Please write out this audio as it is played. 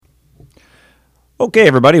Okay,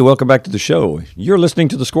 everybody, welcome back to the show. You're listening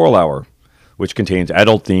to the Squirrel Hour, which contains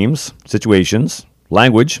adult themes, situations,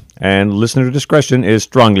 language, and listener discretion is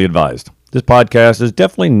strongly advised. This podcast is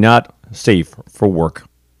definitely not safe for work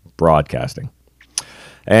broadcasting.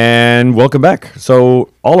 And welcome back. So,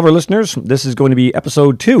 all of our listeners, this is going to be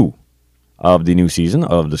episode 2 of the new season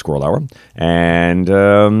of the Squirrel Hour. And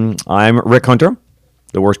I'm Rick Hunter,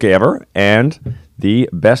 the worst gay ever, and the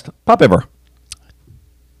best pup ever.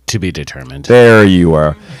 To be determined. There you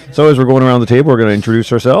are. So as we're going around the table, we're going to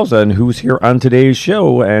introduce ourselves and who's here on today's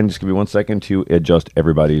show. And just give me 1 second to adjust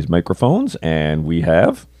everybody's microphones. And we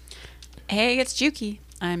have... Hey, it's Juki.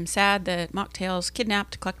 I'm sad that Mocktails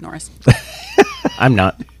kidnapped Cluck Norris. I'm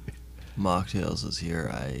not. Mocktails is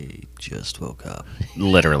here. I just woke up.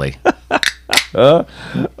 Literally.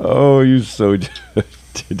 Oh, you so...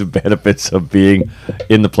 the benefits of being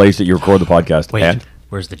in the place that you record the podcast. Wait, And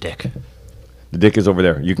where's the dick? the dick is over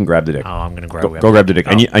there. You can grab the dick. Oh, I'm going to grab Go grab the dick.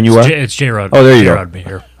 Oh, And you are? It's J-Rod. Oh, there you go. J-Rod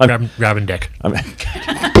here. Grabbing dick.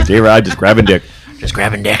 J-Rod, just grabbing dick. Just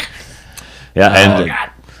grabbing dick. Yeah, Oh, and... God.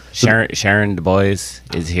 Sharon Du Bois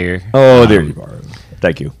is here. Oh, there you are.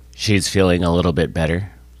 Thank you. She's feeling a little bit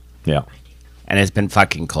better. Yeah. And it's been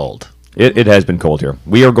fucking cold. It has been cold here.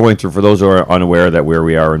 We are going through, for those who are unaware that where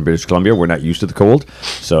we are in British Columbia, we're not used to the cold.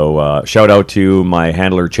 So shout out to my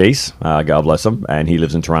handler, Chase. God bless him. And he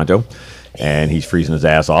lives in Toronto. And he's freezing his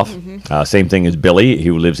ass off. Same thing as Billy,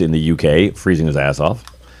 who lives in the UK, freezing his ass off.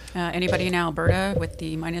 Anybody in Alberta with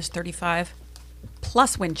the minus 35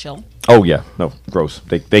 plus wind chill? Oh, yeah. No, gross.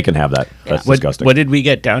 They can have that. That's Yeah. disgusting. What did we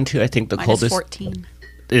get down to? I think the Minus coldest 14.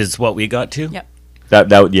 is what we got to. Yep. That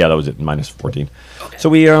was it, minus 14. Okay. So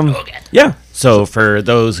we, yeah. So for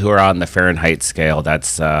those who are on the Fahrenheit scale,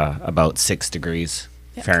 that's about 6 degrees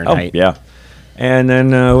Oh, Fahrenheit. yeah. And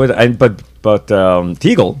then, but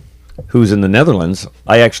Teagle, who's in the Netherlands,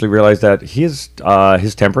 I actually realized that his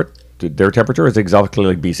their temperature is exactly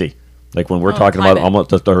like BC. Like when we're talking about climate. almost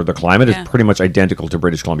the climate is Yeah. pretty much identical to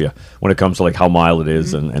British Columbia when it comes to like how mild it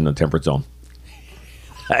is and the temperate zone.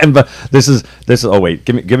 And but this is oh wait,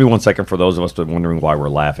 give me 1 second for those of us that are wondering why we're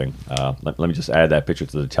laughing. Let me just add that picture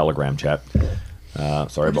to the Telegram chat. Sorry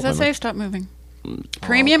What about does that my say? Stop moving.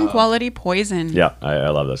 Premium quality poison. Yeah, I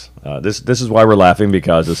love this. This is why we're laughing,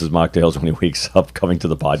 because this is Mocktails when he wakes up coming to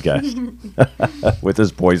the podcast with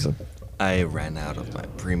his poison. I ran out of my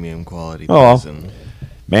premium quality Oh. poison.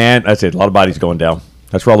 Man, that's it. A lot of bodies going down.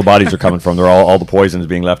 That's where all the bodies are coming from. They're all the poison is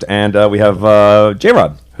being left. And we have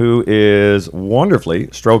J-Rod, who is wonderfully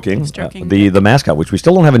stroking, Stroking the mascot, which we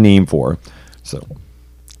still don't have a name for. So,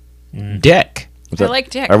 Dick. what's I that? like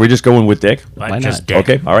Dick. Are we just going with Dick? Why Why just not? dick?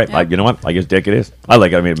 Okay, all right. Yeah. You know what? I guess Dick it is. I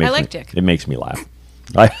like it. I mean, like Dick. It makes me laugh.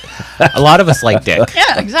 A lot of us like Dick.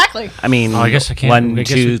 Yeah, exactly. I mean, Oh, I guess I can't- 1, I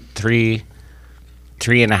guess 2, 3,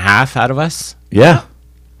 3.5 out of us. Yeah.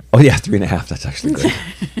 Oh, yeah, 3.5. That's actually good.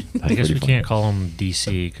 I guess we can't call him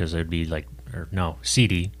DC because it'd be like, or no,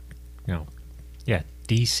 CD. No. Yeah,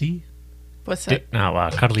 DC? What's that? Dick, no,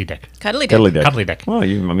 Cuddly Dick. Cuddly Dick. Cuddly Dick. Cuddly Dick. Well,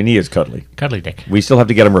 he is cuddly. Cuddly Dick. We still have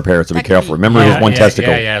to get him repaired, so be That could careful. be- Remember his one yeah,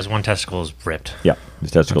 testicle. Yeah, his one testicle is ripped. Yeah,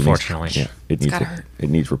 his testicle Unfortunately. needs. Yeah, it needs. gotta hurt. It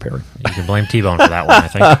needs repairing. You can blame T-Bone for that one, I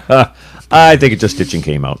think. I think it's just stitching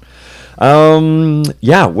came out.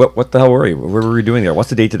 Yeah. What the hell were we? What were we doing there? What's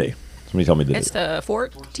the date today? Somebody tell me the It's date. the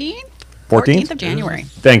 14th? 14th? of January.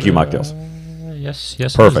 Thank you, Mocktails. Yes, it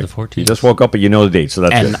is Perfect. the 14th. You just woke up, but you know the date, so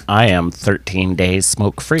that's And good. I am 13 days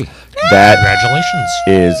smoke-free. That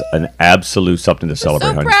Congratulations. is an absolute something to celebrate.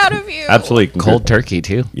 So honey. proud of you. Absolutely. Cold turkey,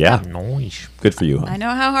 too. Yeah. Nice. Good for you. I Huh? know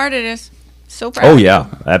how hard it is. So proud. Oh of you.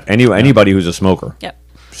 yeah. Anybody who's a smoker. Yep.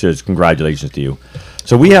 Says congratulations to you.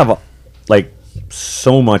 So we have like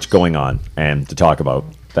so much going on and to talk about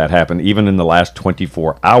that happened even in the last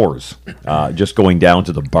 24 hours. Just going down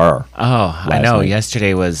to the bar. Oh, I Last know. night.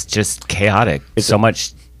 Yesterday was just chaotic. So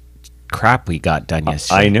much crap we got done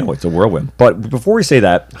yesterday. I know it's a whirlwind. But before we say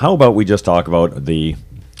that, how about we just talk about the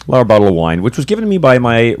large bottle of wine, which was given to me by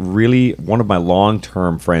one of my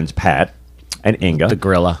long-term friends, Pat and Inga. The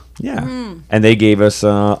gorilla. Yeah, and they gave us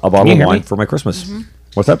a bottle you of hear wine me? for my Christmas.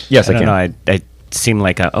 What's up? Yes, I I don't can. know. I seem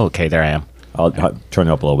like okay, there I am. I'll turn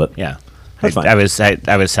it up a little bit. Yeah. That's fine.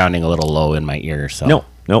 I was sounding a little low in my ear, so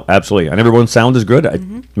No, absolutely. And everyone's sound is good. It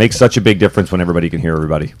makes such a big difference when everybody can hear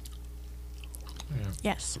everybody.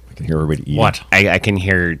 Yes. I can hear everybody eating. What? I can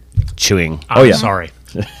hear chewing. I'm yeah. sorry.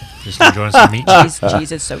 Just enjoying some meat.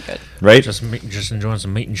 Cheese is so good. Right? Just enjoying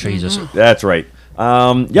some meat and cheeses. That's right.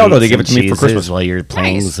 Yeah, no, they give it to me for Christmas. while you're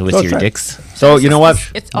playing Nice. with Let's your try it. dicks. So, you know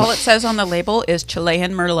what? It's all it says on the label is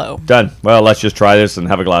Chilean Merlot. Done. Well, let's just try this and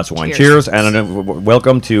have a glass of wine. Cheers. Cheers, and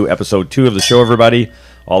welcome to episode 2 of the show, everybody.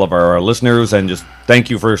 all of our listeners, and just thank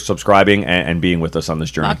you for subscribing and being with us on this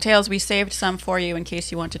journey. Mocktails, we saved some for you in case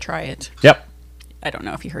you want to try it. Yep. I don't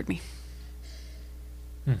know if you heard me.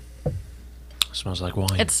 Smells like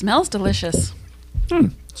wine. It smells delicious.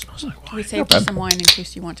 smells like wine. We saved some wine in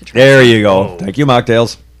case you want to try There it. you go. Oh. Thank you,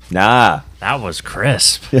 Mocktails. Nah. That was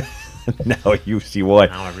crisp. Now you see why.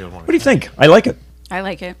 Now I really want What do you think? I like it. I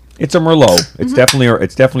like it. It's a Merlot. It's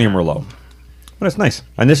definitely a Merlot. But it's nice.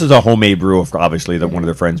 And this is a homemade brew, obviously, that one of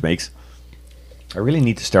their friends makes. I really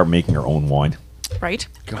need to start making our own wine. Right?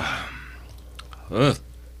 Ugh.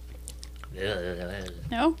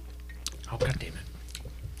 No? Oh, God damn it.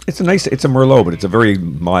 It's a Merlot, but it's a very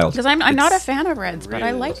mild. Because I'm not a fan of reds, but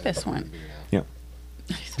I like this one. Yeah.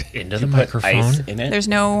 Into the Ice microphone. in it. There's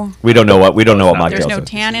no We don't know what Mocktails there's no is.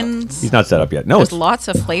 tannins. He's not set up yet. No, There's it's, lots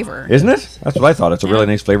of flavor. isn't it? That's what I thought. It's a really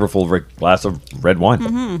nice, flavorful glass of red wine.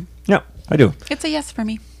 Mm-hmm. Yeah, I do. It's a yes for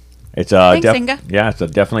me. It's Thanks, Inga. Yeah, it's a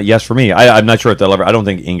definite yes for me. I'm not sure if they'll ever. I don't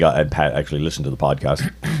think Inga and Pat actually listen to the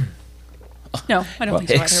podcast. No, I don't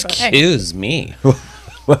think so either. But hey, Excuse me.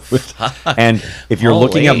 And if you're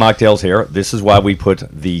looking at Holy. Mocktails here, this is why we put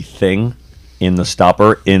the thing in the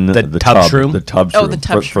stopper in the tub shroom? the tub oh, shroom the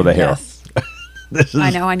tub for the shroom, hair. yes. This is, I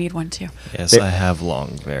know. I need one too. Yes, I have long,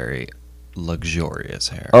 very luxurious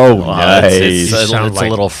hair. Oh, Wow, nice. it's a sound like-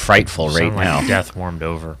 little frightful right Sound like now. death warmed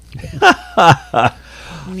over.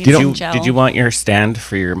 You need Did some you, gel. did you want your stand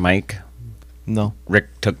for your mic? No,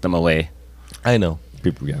 Rick took them away. I know.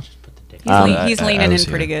 People, yeah. He's I leaning in was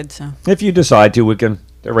pretty here. good. So If you decide to, we can.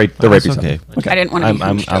 They're right. They're right That's beside. okay. I didn't want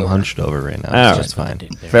to. I'm hunched over right now. All It's right. just fine.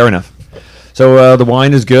 Fair enough. So the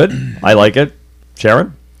wine is good. I like it.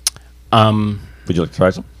 Sharon, would you like to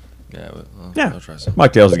try some? Yeah, Yeah. I'll try some.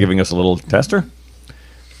 Mocktails is giving us a little tester.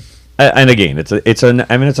 And again, it's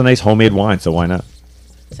a nice homemade wine, so why not?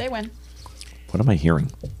 Say when. What am I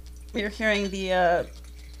hearing? We're hearing the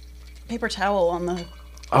paper towel on the.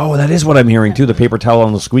 Oh, that is what I'm hearing too. The paper towel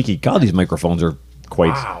on the squeaky. God, these microphones are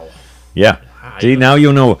quite. Wow. Yeah. See, now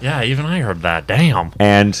you know. Yeah, even I heard that. Damn.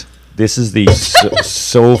 And this is the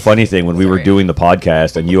so funny thing when we were Sorry. doing the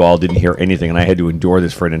podcast and you all didn't hear anything, and I had to endure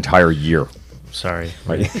this for an entire year. Sorry.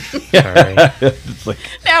 Right? Sorry. It's like,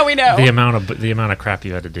 Now we know. the amount of crap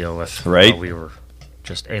you had to deal with. Right. While we were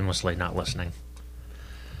just aimlessly not listening.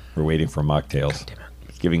 we're waiting for Mocktails. Damn it.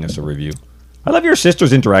 He's giving us a review. I love your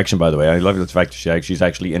sister's interaction, by the way. I love the fact that she's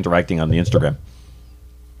actually interacting on the Instagram.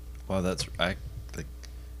 Wow, that's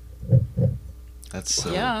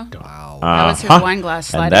so. Yeah. Wow. That was his Uh-huh. wine glass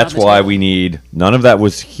sliding And that's on the why table. we need none of that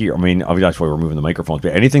was here. I mean, obviously that's why we're moving the microphones.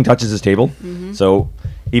 But anything touches this table. Mm-hmm. So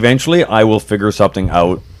eventually, I will figure something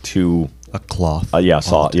out to A cloth. like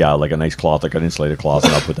a nice cloth, like an insulated cloth,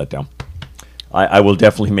 and I'll put that down. I will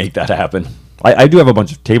definitely make that happen. I do have a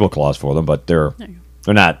bunch of tablecloths for them, but they're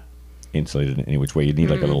not insulated in any which way. You need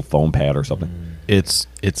like a little foam pad or something. It's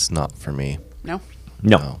not for me. No.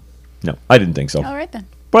 No, I didn't think so. All right then.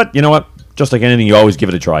 But you know what? Just like anything, you always give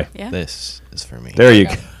it a try. Yeah. This is for me. There you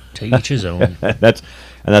go. To each his own. that's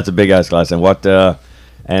a big ass glass. And what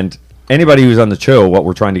and anybody who's on the show, what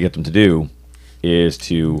we're trying to get them to do is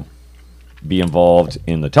to be involved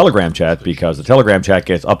in the Telegram chat, because the Telegram chat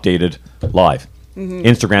gets updated live.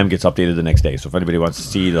 Instagram gets updated the next day. So if anybody wants to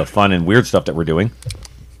see the fun and weird stuff that we're doing,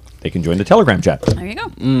 they can join the Telegram chat. There you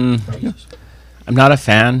go. I'm not a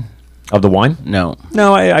fan. Of the wine? No.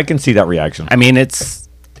 No, I can see that reaction. I mean, it's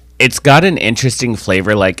got an interesting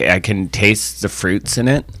flavor. Like, I can taste the fruits in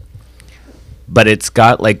it, but it's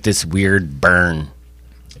got like this weird burn.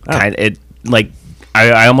 I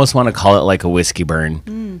almost want to call it like a whiskey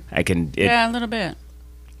burn. Yeah, a little bit.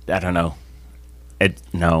 I don't know.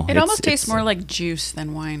 It almost tastes more like juice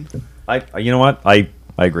than wine. You know what? I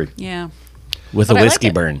agree. Yeah. with But a I like whiskey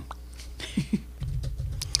it. burn.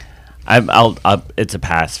 It's a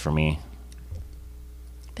pass for me.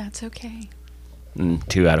 That's okay.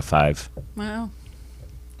 2 out of 5. Wow.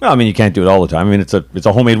 Well, I mean, you can't do it all the time. I mean, it's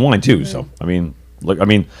a homemade wine too. So I mean,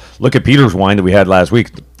 look at Peter's wine that we had last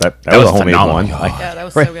week. That was was a homemade phenomenal. wine. Yeah, that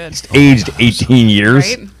was Right. so good. It's aged 18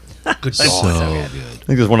 years. Right? Good So God. good. I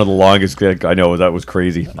think it was one of the longest. I know that was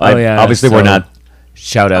crazy. yeah, Obviously, we're so- not.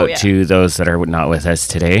 Shout out yeah. to those that are not with us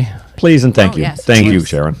today. Please and thank Oh, you. yes, Thank you, please.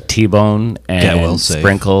 Sharon. T-Bone Get well and safe.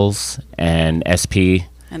 Sprinkles and SP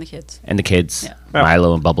And the kids. and the kids. Yeah.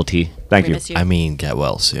 Milo and Bubble Tea. Thank We you. miss you. I mean, get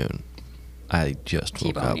well soon. I just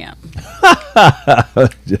woke T-bone, up. yeah.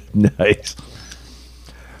 Nice.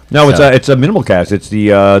 No, So- it's a minimal cast. It's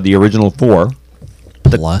the original 4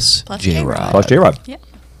 Plus Plus J-Rod. J-Rod. plus J-Rod. Yeah.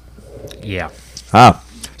 Yeah.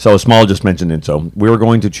 So Small just mentioned it. So we were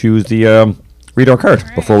going to choose the read our card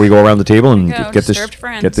before we go around the table and There you go, get this Disturbed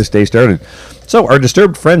Friends. get this day started. So our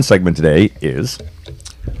disturbed friends segment today is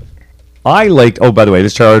I liked. Oh, by the way,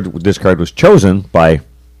 this card was chosen by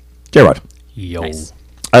J-Rod. Yo. Nice.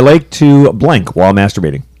 I like to blank while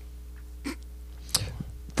masturbating.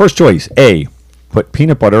 First choice: A. Put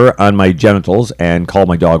peanut butter on my genitals and call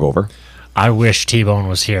my dog over. I wish T-Bone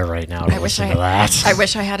was here right now to listen to that. I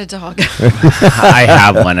wish I had a dog. I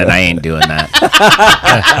have one, and I ain't doing that.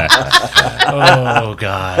 Oh,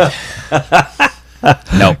 God.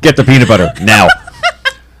 No, Get the peanut butter now.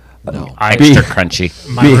 extra crunchy.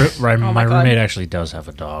 My God. roommate actually does have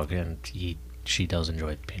a dog, and she does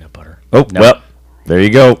enjoy peanut butter. Oh, No. well, there you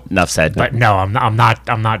go. Enough said. But no, I'm not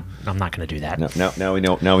going to do that. Now we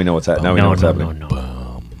know. Now we know what's happening. Now we know what's happening.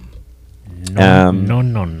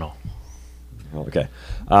 No. Okay.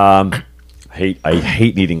 I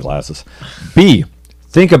hate needing glasses. B.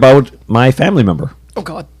 Think about my family member. Oh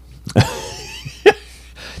God. Do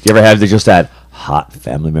you ever have just that hot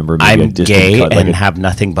family member? Maybe a I'm distant gay cut, and like have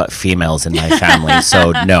nothing but females in my family,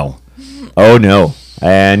 so no. oh no.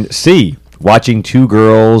 And C. Watching two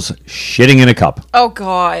girls shitting in a cup. Oh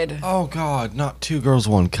God. Oh God, not 2 girls,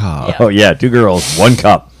 1 cup. Yeah. Oh yeah, 2 girls, 1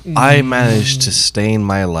 cup. I managed to stain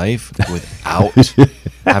my life without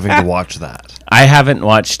having to watch that. I haven't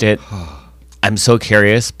watched it. I'm so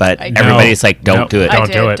curious, but I- everybody's like, don't do it. I Don't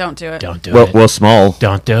did. do it. Don't do it. Don't do Well, it. well, small,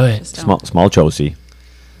 Don't do it. Just don't. small Chosey.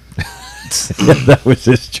 That was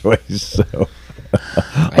his choice. So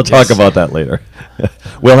I'll talk about that later.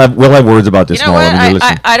 We'll have words about this You know small. what? when you're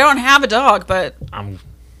listening. I don't have a dog, but I'm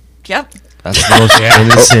yep. That's the most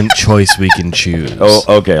innocent choice we can choose. Oh,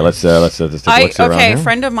 okay. Let's just take a look around Okay, here. a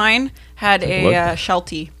friend of mine had Take a look. a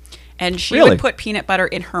Sheltie, and she Really? would put peanut butter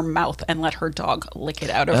in her mouth and let her dog lick it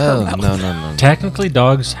out of her Oh, mouth. no. Technically,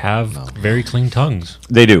 dogs have very clean tongues.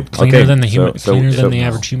 They do. Cleaner okay. than the human. So- cleaner so- than the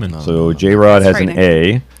average human. So J-Rod has That's an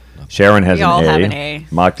A. Sharon has We an all A. have an A.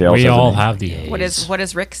 Mocktails We has all an A. have the A's. What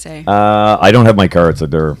does Rick say? I don't have my cards. So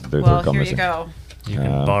they're well, come here missing. you go. You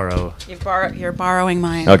can borrow. You're borrowing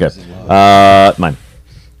mine. Okay. Mine.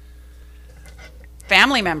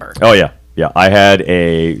 Family member. Oh yeah. I had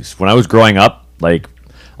when I was growing up, like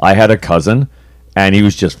I had a cousin, and he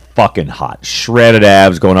was just fucking hot, shredded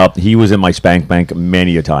abs going up. He was in my spank bank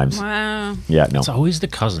many a times. Wow. Yeah. No. It's always the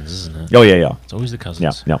cousins, isn't it? Oh yeah. It's always the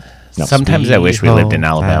cousins. Yeah. No. Sometimes I wish we lived in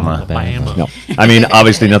Alabama. Alabama. No. I mean,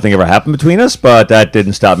 obviously, nothing ever happened between us, but that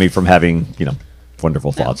didn't stop me from having,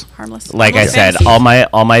 wonderful thoughts. Harmless. Like I harmless said, fantasy.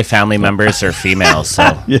 all my family members are females,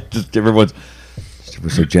 so Yeah, just everyone's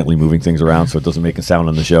so gently moving things around so it doesn't make a sound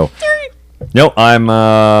on the show. No, I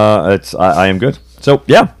am good. So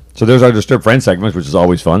yeah, so there's our Disturbed Friends segment, which is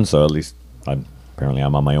always fun. So at least I'm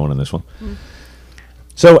on my own in this one.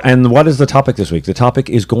 So, and what is the topic this week? The topic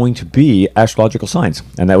is going to be astrological signs,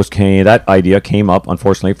 and that idea came up,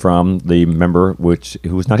 unfortunately, from the member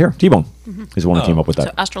who was not here. T-Bone is the one who came up with that.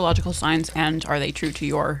 So astrological signs, and are they true to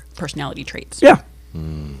your personality traits? Yeah.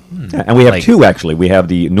 Yeah, and we have 2 actually. We have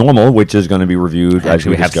the normal, which is going to be reviewed as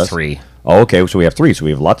actually we we have discussed. 3. Oh, okay. So we have 3. So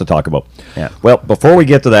we have a lot to talk about. Yeah. Well, before we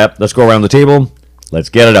get to that, let's go around the table. Let's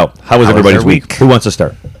get it out. How was How was everybody's their week? week? Who wants to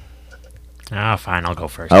start? Fine. I'll go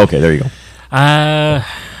first. Okay, there you go.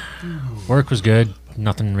 Work was good.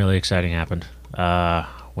 Nothing really exciting happened.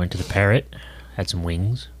 Went to the Parrot. Had some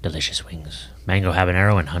wings. Delicious wings. Mango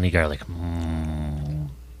habanero and honey garlic.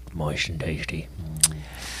 Moist and tasty.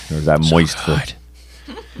 There's that moist for good.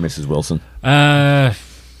 Mrs. Wilson.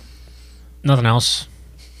 Nothing else.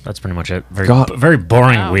 That's pretty much it. God. Very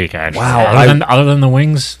boring Wow. week, actually. Wow, Other than the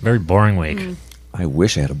wings, very boring week. I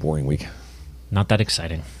wish I had a boring week. Not that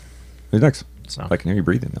exciting. Who's next? So. I can hear you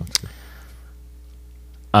breathing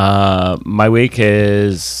now. My week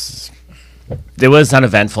it was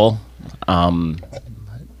uneventful.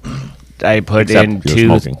 I put Except in you're 2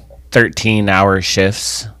 smoking. 13-hour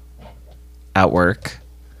shifts at work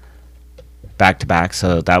back to back,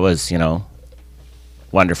 so that was,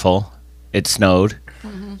 wonderful. It snowed.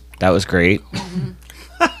 That was great.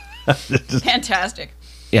 Fantastic.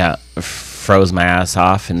 Yeah, froze my ass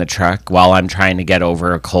off in the truck while I'm trying to get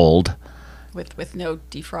over a cold. With no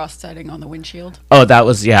defrost setting on the windshield. Oh, that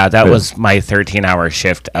was my 13-hour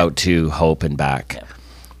shift out to Hope and back. Yep.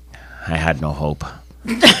 I had no hope.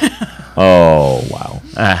 Oh, wow.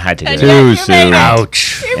 I had to do And it. yet Too you soon. made it.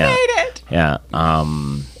 Ouch. You Yeah. made it. Yeah.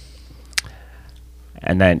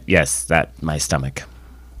 And then yes, my stomach.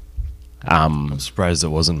 I'm surprised it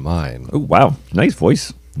wasn't mine. Oh, wow. Nice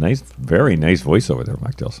voice. Very nice voice over there,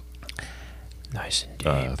 Mike Dills. Nice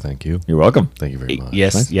indeed. Thank you. You're welcome. Thank you very much.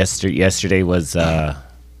 Yes, yesterday was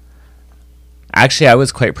actually I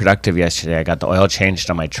was quite productive yesterday. I got the oil changed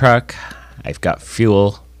on my truck. I've got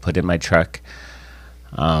fuel put in my truck.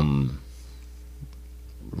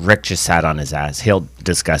 Rick just sat on his ass. He'll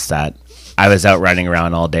discuss that. I was out running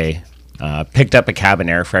around all day. Picked up a cabin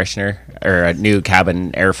air freshener or a new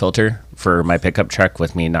cabin air filter for my pickup truck.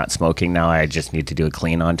 With me not smoking now, I just need to do a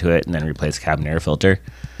clean onto it and then replace cabin air filter.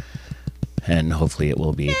 And hopefully it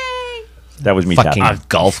will be That was me fucking tapping. a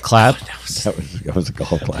golf clap. That was a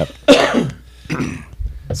golf clap.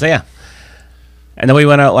 So yeah. And then we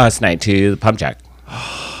went out last night to the Pump Jack.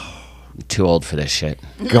 Too old for this shit.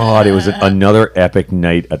 God, it was another epic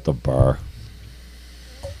night at the bar.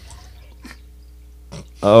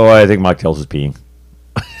 Oh, I think Mocktails is peeing.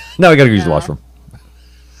 Now I gotta use the washroom.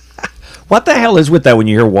 What the hell is with that when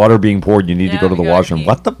you hear water being poured and you need to Yeah, go to the you gotta washroom? pee.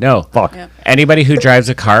 What the No. fuck? Yep. Anybody who drives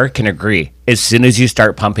a car can agree. As soon as you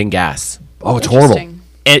start pumping gas, Oh, it's horrible. Interesting.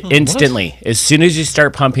 it instantly. As soon as you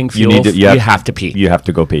start pumping You fuel, need to. you have to pee. You have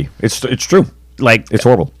to go pee. It's true. Like It's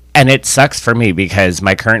horrible. and it sucks for me because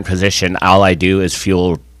my current position, all I do is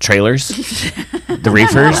fuel trailers, the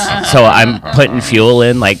reefers. So I'm putting fuel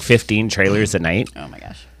in like 15 trailers a night. Oh my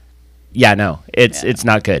gosh. Yeah, no, it's Yeah. it's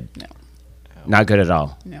not good. No. Not good at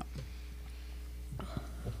all. No.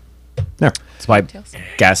 There. That's why Mocktails.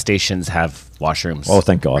 gas stations have washrooms. Oh,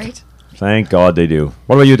 thank God. Right? Thank God they do.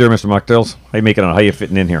 What about you there, Mr. Mocktails? How you making it? How you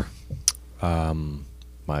fitting in here?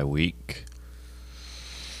 My week.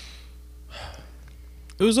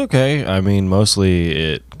 It was okay. I mean, mostly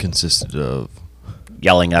it consisted of.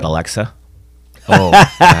 Yelling at Alexa. Oh,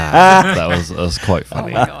 yeah, that was quite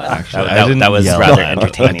funny. my God. Actually, That was yell rather at them.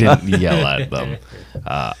 entertaining. I didn't yell at them.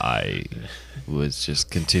 I was just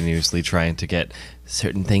continuously trying to get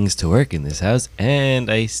certain things to work in this house, and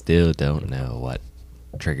I still don't know what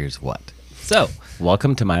triggers what. So,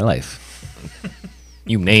 Welcome to my life.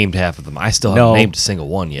 you named half of them. I still No. haven't named a single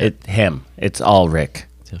one yet. It's all Rick.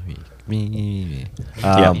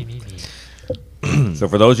 So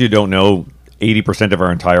for those of you who don't know, 80% of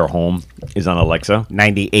our entire home is on Alexa,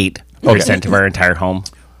 98% of our entire home.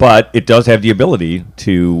 but it does have the ability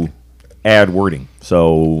to add wording.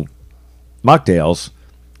 So Mocktails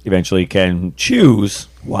eventually can choose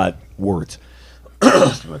what words.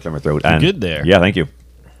 Clear my throat. And- good there. Yeah, thank you.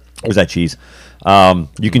 Was that cheese?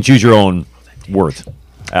 You can choose your own words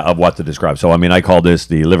of what to describe. So, I mean, I call this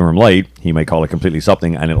the living room light. He might call it completely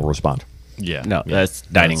something, and it'll respond. Yeah. No, that's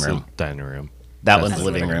dining That's the room. Dining room. That That's one's the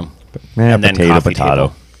living living room. And then potato, coffee potato.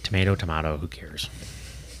 table. Tomato, tomato. Who cares?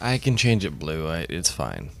 I can change it blue. It's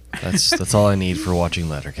fine. That's all I need for watching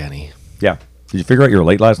Letterkenny. Yeah. Did you figure out your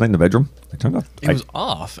light last night in the bedroom? I turned off. It was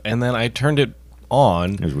off, and then I turned it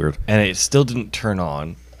on. It was weird. and it still didn't turn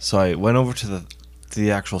on. So I went over to the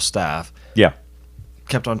actual staff, Yeah.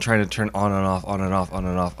 kept on trying to turn on and off, on and off, on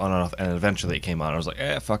and off, on and off, and eventually it came on. I was like,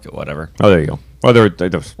 fuck it, whatever. Oh, there you go. Well, they're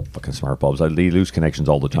fucking smart bulbs. They lose connections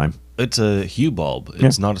all the time. It's a Hue bulb.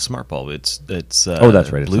 It's not a smart bulb. It's That's right.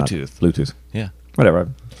 It's not. Bluetooth. Bluetooth. Yeah. Whatever.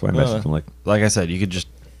 That's why I messaged them Like I said, you could just,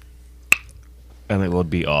 and it would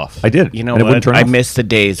be off. I did. You know and it wouldn't what? turn I off. miss the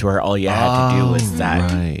days where all you had to do was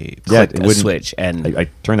that. Right. Yeah, Click it a wouldn't- switch and I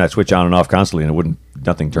turned that switch on and off constantly, and it wouldn't.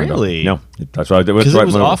 Nothing turned Really? on. No, that's why I did. Because that's it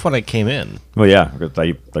was why- off when I came in. Well, yeah, because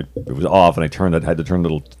it was off, and I had to turn the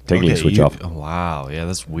little tiggly switch off. Oh, wow. Yeah,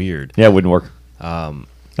 that's weird. Yeah, it wouldn't work.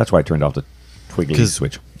 That's why I turned off the twiggly 'Cause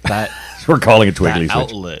switch. That, We're calling it twiggly that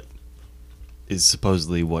switch. outlet is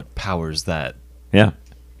supposedly what powers that Yeah.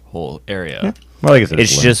 whole area. Yeah. Well, like I said,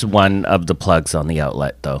 it's limp. just one of the plugs on the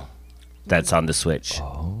outlet, though. That's on the switch.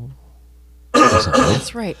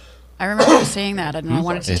 That's right. I remember you saying that, and I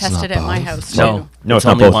wanted to It's test not it at my both? house No. too. no, it's it's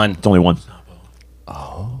not only both. one. It's only one.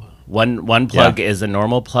 One plug is a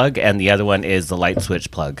normal plug, and the other one is the light switch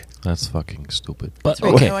plug. That's fucking stupid. But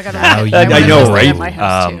Okay. okay. So I gotta Now I you wanna know, test that right? At my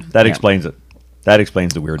house too. That Yeah. explains it. That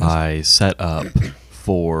explains the weirdness. I set up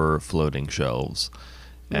 4 floating shelves.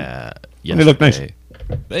 They look nice. yesterday.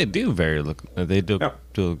 They do They do, Yeah.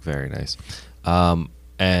 do look very nice.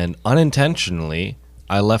 And unintentionally,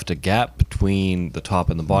 I left a gap between the top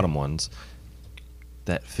and the bottom ones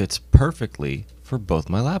that fits perfectly for both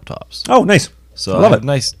my laptops. Oh, nice. So I I love have it.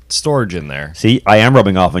 nice storage in there. See, I am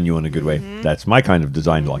rubbing off on you in a good way. That's my kind of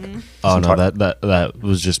design luck. Oh no, that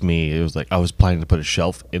was just me. It was like I was planning to put a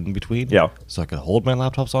shelf in between, Yeah. so I could hold my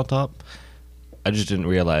laptops on top. I just didn't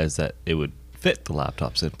realize that it would fit the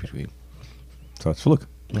laptops in between. So it's look.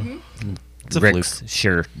 It's a Rick's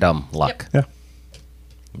sheer dumb luck. Yeah,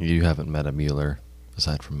 You haven't met a Mueller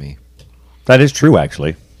aside from me. that is true,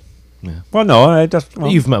 actually. Yeah. Well, no, I just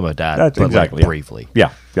You've met my dad, that's but exactly like yeah. briefly. Yeah,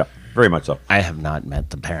 yeah, very much so. I have not met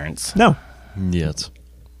the parents. No, Yet.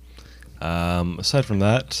 Aside from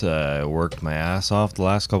that, I worked my ass off the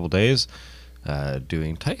last couple days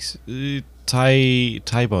doing Thai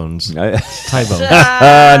bones. Thai bones.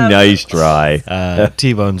 nice try.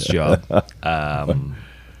 T-Bone's job.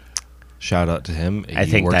 Shout out to him. I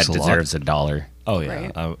He think works that a lot. deserves $1. Oh yeah,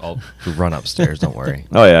 Right. I'll run upstairs. Don't worry.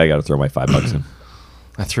 Oh yeah, I got to throw my $5 in.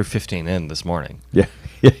 I threw 15 in this morning. Yeah,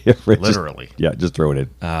 yeah, right. Literally. Just throw it in.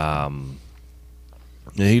 Yeah,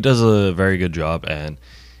 he does a very good job, and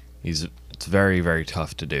it's very, very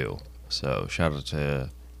tough to do. So shout out to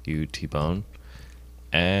you, T-Bone.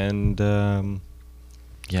 And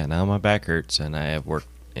yeah, now my back hurts, and I have work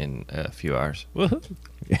in a few hours. Woohoo!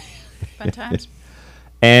 Fun times.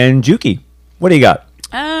 And Juki, what do you got?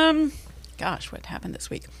 Gosh, what happened this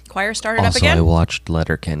week? Choir started up Also, again. I watched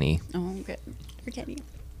Letterkenny. Oh, good. Forgetting.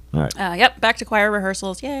 All right. Yep, back to choir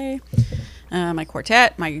rehearsals. Yay. My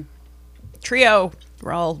quartet, my trio,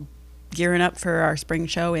 we're all gearing up for our spring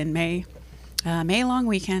show in May. May long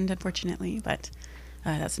weekend, unfortunately, but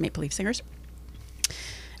that's the Maple Leaf Singers.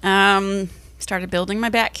 Started building my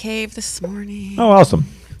bat cave this morning. Oh, awesome.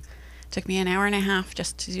 Took me an hour and a half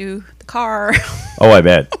just to do the car. Oh, I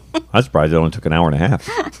bet. I'm surprised it only took an hour and a half.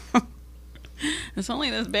 It's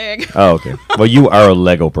only this big. Oh, okay. Well, you are a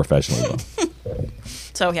Lego professional, though.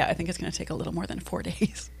 So, yeah, I think it's going to take a little more than 4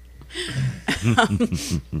 days.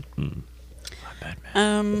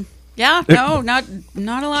 Yeah, no, not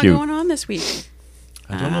a lot Cute. going on this week.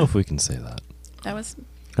 I don't know if we can say that. That was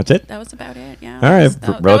That's it? about it. Yeah. All right, That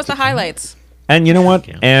was relative- the highlights. And you know what?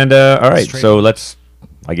 Yeah. And all right, Straight so up. let's,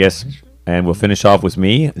 I guess, and we'll finish off with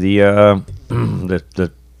me, the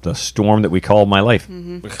storm that we call my life.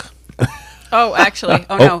 Oh, actually,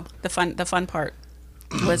 no, the fun part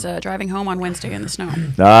was driving home on Wednesday in the snow,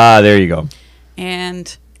 Ah, there you go.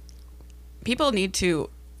 and people need to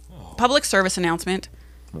public service announcement: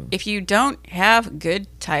 if you don't have good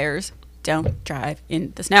tires, don't drive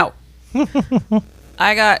in the snow.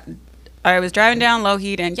 I was driving down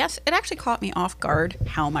Lougheed, and yes, it actually caught me off guard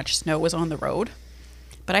how much snow was on the road,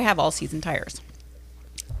 but I have all season tires,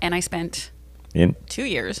 and I spent In 2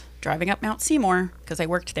 years driving up Mount Seymour because I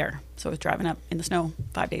worked there. So I was driving up in the snow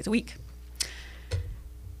 5 days a week.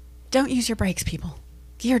 Don't use your brakes, people.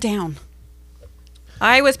 Gear down.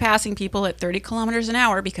 I was passing people at 30 kilometers an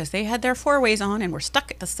hour because they had their four-ways on and were stuck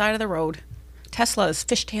at the side of the road. Teslas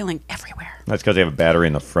fishtailing everywhere. that's because they have a battery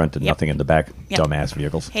in the front and Yep. nothing in the back. Yep. Dumbass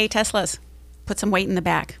vehicles. Hey, Teslas, put some weight in the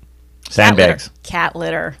back. Sandbags. Cat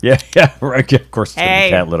litter. Yeah, yeah, right. Yeah, of course, it's gonna be Hey,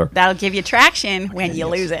 cat litter. that'll give you traction when you yes.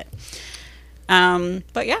 lose it.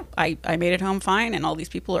 But yeah, I made it home fine, and all these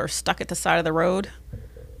people are stuck at the side of the road.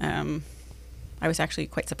 I was actually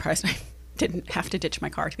quite surprised I didn't have to ditch my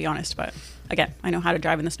car, to be honest. But again, I know how to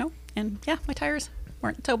drive in the snow, and yeah, my tires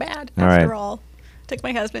weren't so bad All after right. all. It took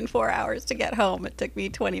my husband 4 hours to get home. It took me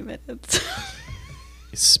 20 minutes.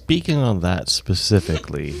 Speaking on that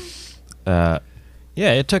specifically, yeah,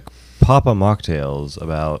 it took Papa Mocktails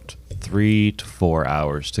about 3 to 4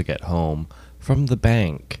 hours to get home from the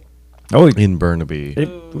bank Oh, in Burnaby.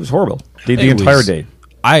 it was horrible. The It entire was- day.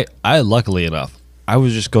 I luckily enough, I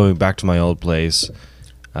was just going back to my old place,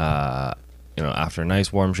 after a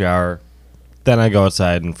nice warm shower. Then I go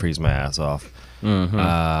outside and freeze my ass off.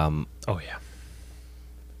 Oh yeah.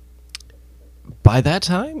 By that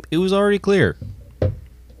time, it was already clear.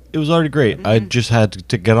 It was already great. I just had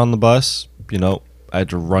to get on the bus. I had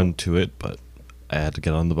to run to it, but I had to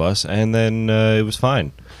get on the bus, and then it was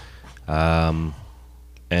fine.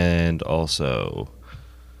 And also,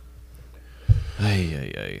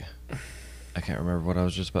 I can't remember what I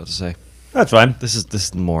was just about to say. That's fine. This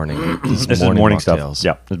is morning. This is morning stuff. mocktails.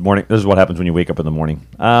 Yeah, this morning. This is what happens when you wake up in the morning.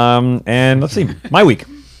 And let's see, my week.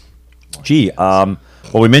 Gee, well,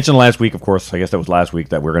 we mentioned last week, of course. I guess that was last week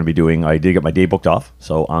that we're going to be doing. I did get my day booked off,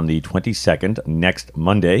 so on the 22nd, next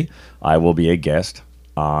Monday, I will be a guest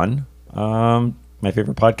on my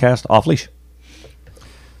favorite podcast, Off Leash,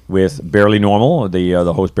 with Barely Normal, the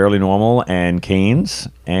host Barely Normal, and Canes,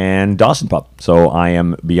 and Dawson Pup. So I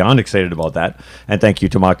am beyond excited about that. And thank you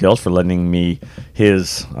to Mocktails for lending me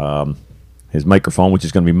his microphone, which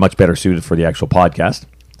is going to be much better suited for the actual podcast.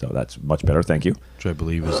 So that's much better. Thank you. Which I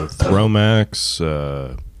believe is a Thromax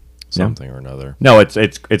something or another. No, it's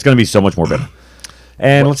going to be so much more better.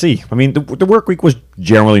 And let's see. I mean, the work week was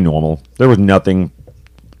generally normal. There was nothing,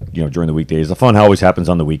 during the weekdays. The fun always happens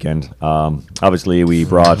on the weekend. Obviously, we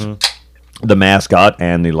brought the mascot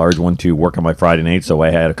and the large one to work on my Friday night, so I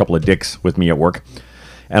had a couple of dicks with me at work.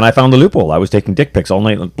 And I found the loophole. I was taking dick pics all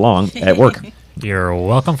night long at work. You're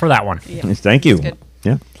welcome for that one. Yeah. Thank you. That's good.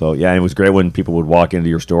 Yeah. So yeah, it was great when people would walk into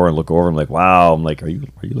your store and look over and like, wow. I'm like, are you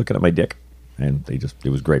looking at my dick? And it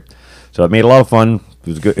was great. So it made a lot of fun. It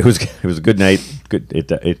was good. It was a good night.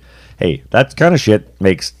 Good. Hey, that kind of shit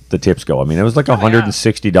makes the tips go. I mean, it was like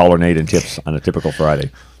 $160 night in tips on a typical Friday.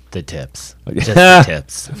 The tips. Just the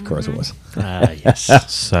tips. Of course it was. Yes.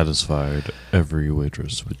 Satisfied every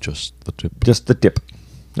waitress with just the tip. Just the tip.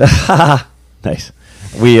 Nice.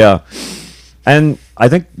 We and I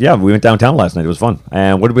think we went downtown last night. It was fun.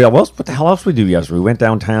 And what did we? What the hell else did we do yesterday? We went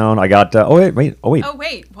downtown. I got. Oh wait. Oh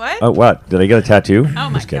wait, what? Oh what? Did I get a tattoo? Oh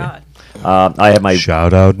my god. I have my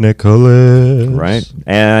Shout out Nicholas. right,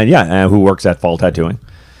 and who works at Fall Tattooing?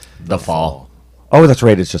 The fall. Oh, that's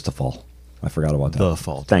right. It's just the fall. I forgot about that. The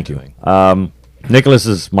Fall Thank Tattooing. you. Nicholas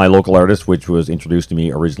is my local artist, which was introduced to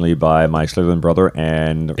me originally by my Slytherin brother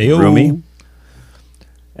and Ayo. Rumi.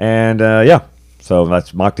 And so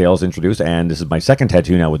that's Mocktails introduced, and this is my second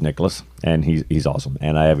tattoo now with Nicholas, and he's awesome.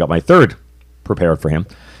 And I have got my third prepared for him.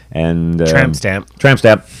 And Tramp stamp.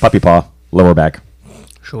 puppy paw, lower back.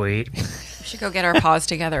 Sweet. We should go get our paws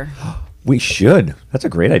together. We should. That's a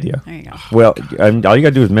great idea. There you go. Well, all you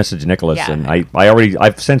gotta do is message Nicholas, Yeah. and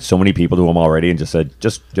I've sent so many people to him already, and just said,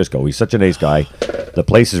 just go. He's such a nice guy. The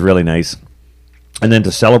place is really nice. And then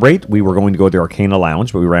to celebrate, we were going to go to the Arcana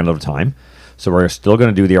Lounge, but we ran out of time, so we're still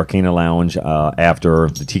going to do the Arcana Lounge after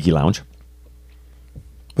the Tiki Lounge.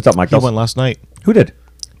 What's up, Mike? He went last night. Who did?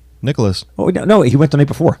 Nicholas. Oh no, he went the night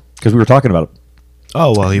before because we were talking about it.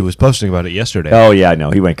 Oh, well, he was posting about it yesterday. Oh yeah,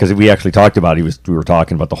 no, he went because we actually talked about it. We were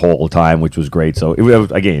talking about the whole time, which was great. So it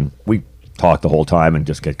was, again, we talked the whole time and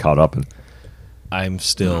just get caught up, and I'm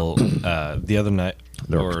still, the other night,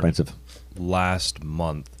 they're or expensive. last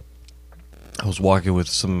month, I was walking with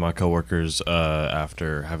some of my coworkers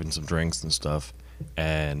after having some drinks and stuff,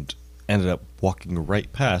 and ended up walking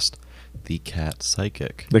right past the cat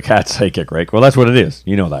psychic. The cat psychic, right? Well, that's what it is.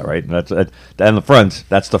 You know that, right? That's and the front.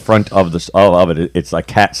 That's the front of it. It's a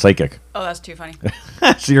cat psychic. Oh, that's too funny.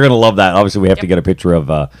 So you're gonna love that. Obviously, we have to Yep. get a picture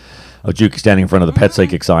of Juke standing in front of the pet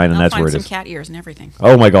psychic sign, and I'll that's find where it some is. cat ears and everything.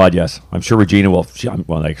 Oh my God, yes. I'm sure Regina will.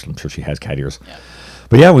 I'm sure she has cat ears. Yeah.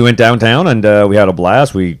 But yeah, we went downtown and we had a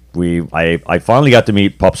blast. I finally got to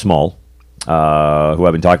meet Pup Small, who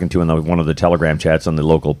I've been talking to in one of the Telegram chats on the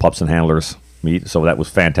local Pups and Handlers meet. So that was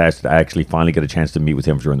fantastic. I actually finally get a chance to meet with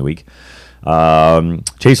him during the week.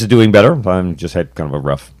 Chase is doing better. Just had kind of a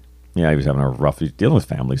rough. Yeah, he was having a rough. He's dealing with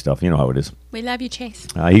family stuff. You know how it is. We love you, Chase.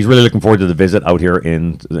 He's really looking forward to the visit out here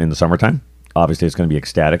in the summertime. Obviously, it's going to be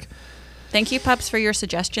ecstatic. Thank you, pups, for your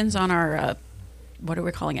suggestions on our what are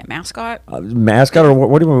we calling it? Mascot? Mascot or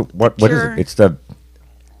what is Sure. it? It's the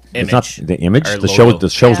It's not Image. the image, Or the logo.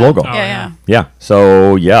 show's Yeah. logo. Yeah, yeah. Yeah.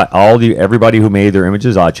 So yeah, everybody who made their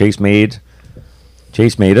images, Chase made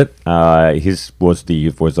it. His was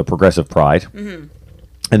the Progressive Pride, and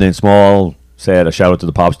then Small said a shout out to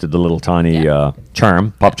the Pops, did the little tiny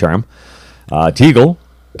charm, pop charm. Teagle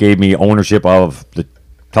gave me ownership of the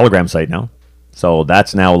Telegram site now, so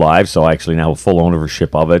that's now live. So I actually now have full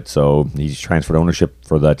ownership of it. So he's transferred ownership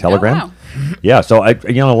for the Telegram. wow. Yeah, so a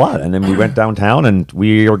lot, and then we went downtown, and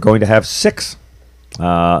we are going to have six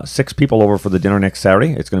people over for the dinner next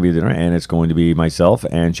Saturday. It's going to be dinner, and it's going to be myself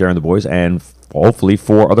and Sharon the boys, and hopefully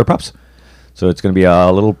 4 other pups. So it's going to be a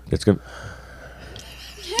little. It's going.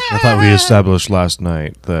 I thought we established last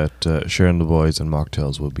night that Sharon the boys and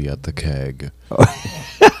mocktails will be at the keg.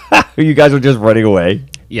 You guys are just running away.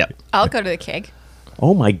 Yep. I'll go to the keg.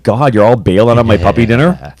 Oh my God, you're all bailing on my puppy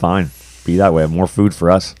dinner. Fine, be that way. More food for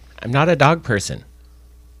us. I'm not a dog person.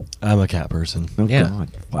 I'm a cat person. Oh Yeah. God.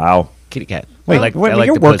 Wow. Kitty cat. Wait, I like you're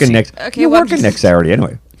the working pussy. next. Okay, you're well, working next Saturday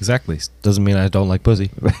anyway. Exactly. Doesn't mean I don't like pussy.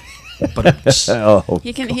 Oh,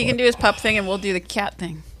 He can do his pup thing, and we'll do the cat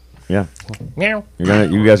thing. yeah. Meow.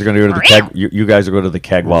 You guys are going to go to the keg. You guys are going to the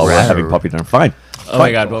keg while we're having puppy dinner. Fine. Oh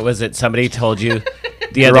my God, what was it? Somebody told you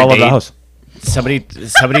the You're other all over day. the house. Somebody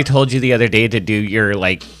told you the other day to do your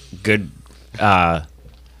like good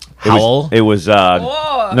howl. It was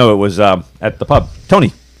no, it was at the pub.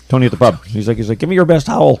 Tony at the pub. He's like, give me your best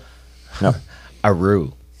howl. No, A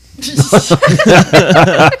roo. No,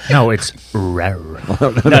 it's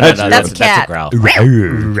rawr. No, that's cat. a growl.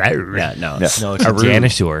 Rawr. Yeah, no. No, it's a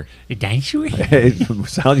dinosaur. A dinosaur it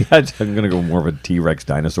sounds. Yeah, I'm gonna go more of a T-Rex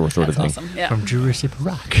dinosaur sort of thing. Awesome. Yeah. from Jurassic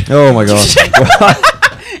Rock. Oh my God!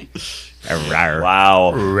 A rawr.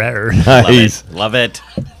 Wow, Rawr. nice. Love it.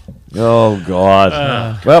 Oh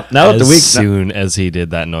God. Well, now that the As week. soon as he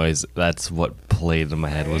did that noise, that's what played in my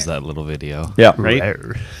head was that little video. Yeah. Right?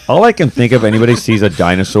 Rawr. All I can think of, anybody sees a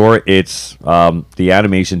dinosaur, it's the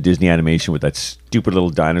animation, Disney animation with that stupid little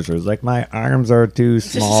dinosaur. It's like, my arms are too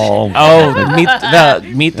small. Oh,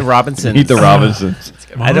 meet the Robinsons. Eat the Robinsons.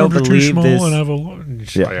 I don't believe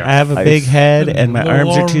this. Yeah. I have a big head and my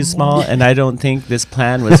arms are too small, and I don't think this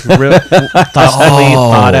plan was thoughtfully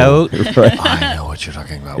thought out. Right. I know what you're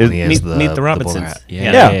talking about. Is- When he has Meet the bull Robinsons. hat.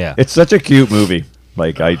 Yeah. It's such a cute movie.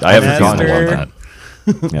 Like, I haven't Master. gone to I love love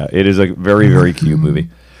that. that. Yeah, it is a very, very cute movie.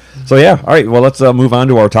 So, yeah. All right. Well, let's move on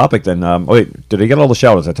to our topic then. Wait, did I get all the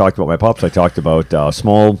shout outs? I talked about my pups. I talked about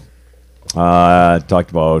Small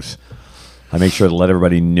Talked about. I make sure to let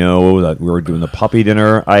everybody know that we were doing the puppy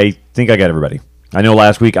dinner. I think I got everybody. I know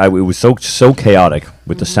last week it was so chaotic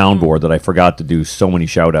with the soundboard that I forgot to do so many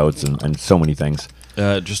shout outs and so many things.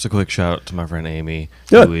 Just a quick shout out to my friend Amy,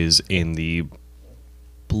 Good. who is in the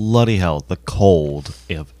bloody hell, the cold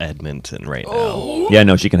of Edmonton right now. Yeah,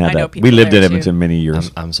 no, she can have I know that. people We lived there, in too. Edmonton many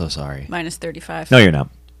years. I'm so sorry. Minus 35. No, you're not.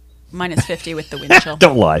 Minus 50 with the wind chill.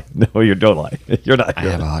 Don't lie. No, you don't lie. You're not. I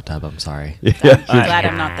have a hot tub. I'm sorry. I'm glad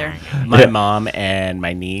I'm not there. My mom and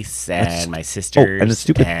my niece and my sisters and it's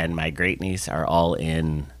stupid. and my great niece are all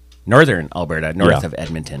in northern Alberta, north Yeah. of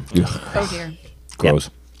Edmonton. Oh, dear. Gross.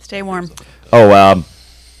 Stay warm. Oh,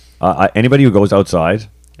 anybody who goes outside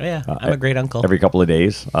Oh, yeah, I'm a great uncle. every couple of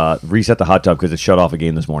days, reset the hot tub because it shut off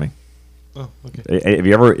again this morning. Oh, okay. Have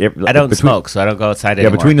you ever? I don't smoke, so I don't go outside Yeah,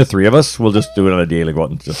 anymore. between the three of us, we'll just do it on a daily. Go out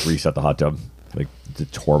and just reset the hot tub. Like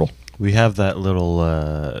it's horrible. We have that little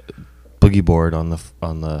boogie board on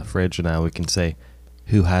the fridge, and now we can say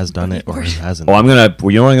who has done it or who hasn't. Oh, you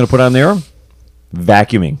know what I'm gonna put on there?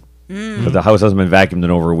 Vacuuming. But the house hasn't been vacuumed in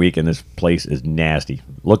over a week, and this place is nasty.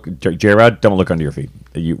 Look, Jared, don't look under your feet.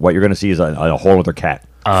 What you're gonna see is a whole other cat.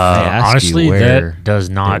 asked Honestly, you where that does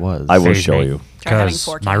not. it was. I will faze show me, you. Try having Because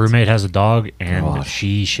 4 my cats. roommate has a dog, and God.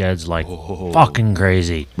 she sheds like fucking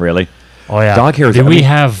crazy. Really? Oh yeah, Dog hair is- Did I we mean,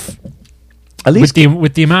 have At least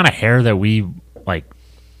with the amount of hair that we like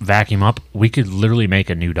vacuum up, we could literally make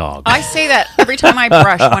a new dog. I say that every time I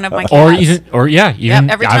brush one of my cats. Even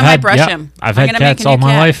every time I brush him, I've I'm had gonna make cats a new all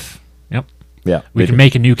my cat. life. Yep, yeah. we they can do.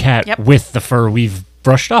 make a new cat Yep. with the fur we've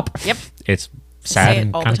brushed up. Yep. It's Say sad it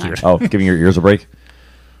and all kind the of time. cute. Oh, giving your ears a break,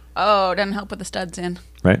 Oh, doesn't help with the studs in.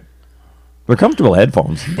 right? They're comfortable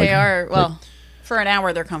headphones. They are, well, for an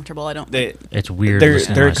hour they're comfortable. I don't think It's weird. They're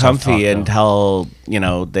listening to they're myself comfy talk, though.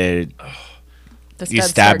 until the studs you stab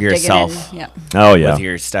start digging yourself. in. Yeah. Oh yeah. with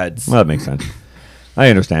your studs. Well, that makes sense. I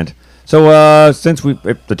understand. So, since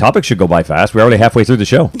the topic should go by fast, we're already halfway through the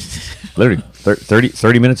show. Literally,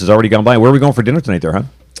 30 minutes has already gone by. Where are we going for dinner tonight there, huh?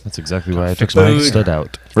 That's exactly why I Fix took my food. stud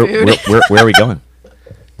out. Where are we going?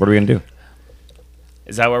 What are we going to do?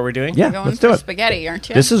 Is that what we're doing? Yeah, You're going let's for do it. spaghetti, aren't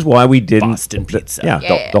you? This is why we didn't. Boston pizza. Yeah,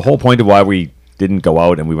 Yeah. the whole point of why we didn't go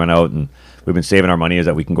out and we went out and we've been saving our money is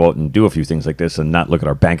that we can go out and do a few things like this and not look at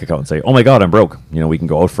our bank account and say, "Oh my God, I'm broke." You know, we can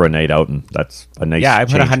go out for a night out and that's a nice. Yeah, I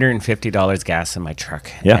put change. $150 gas in my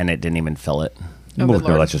truck, Yeah. and it didn't even fill it. Oh, Well, good no,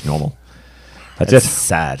 Lord. that's just normal. That's It's it.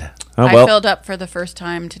 sad. Oh, I well, filled up for the first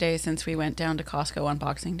time today since we went down to Costco on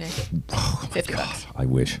Boxing Day. $50. I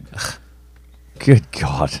wish. Good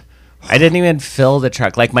God. I didn't even fill the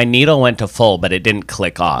truck. Like my needle went to full, but it didn't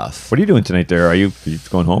click off. What are you doing tonight there? Are you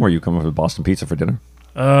going home or are you coming for Boston Pizza for dinner?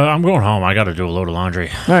 I'm going home. I got to do a load of laundry.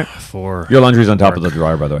 All right. For Your laundry's on top of the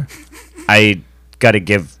dryer, by the way. I got to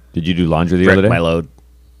give Did you do laundry the Rick other day? my load.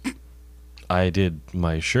 I did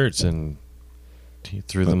my shirts and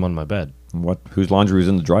threw them on my bed. Whose laundry was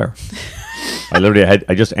in the dryer?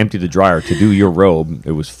 I just emptied the dryer to do your robe.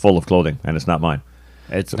 It was full of clothing, and it's not mine.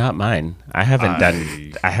 It's not mine. I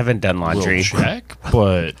haven't done laundry. Will check,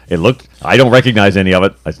 but It looked. I don't recognize any of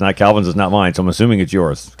it. It's not Calvin's. It's not mine. So I'm assuming it's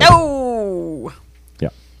yours. Oh! Yeah.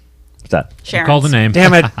 What's that? Sharon's. call the name.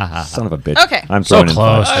 Damn it! Son of a bitch. Okay. I'm So throwing in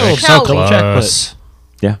close. five. I will Rick, so double check, close.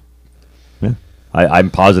 Yeah. Yeah. I'm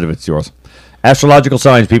positive it's yours. Astrological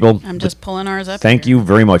signs, people. I'm just pulling ours up. Thank here. you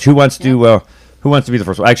very much. Who wants to? Who wants to be the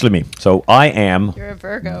first one? Actually, me. So I am You're a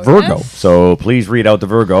Virgo. Virgo. yes? So please read out the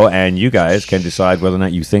Virgo, and you guys can decide whether or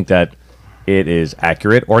not you think that it is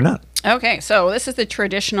accurate or not. Okay, so this is the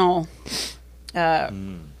traditional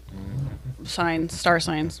signs, star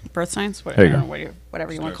signs, birth signs, There you go.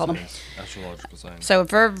 whatever you want to call them. Astrological signs. So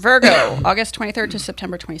Virgo, August 23rd to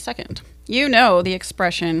September 22nd. You know the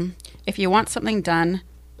expression, if you want something done,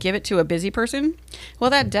 give it to a busy person? Well,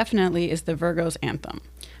 that definitely is the Virgo's anthem.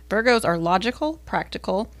 Virgos are logical,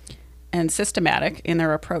 practical, and systematic in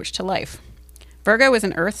their approach to life. Virgo is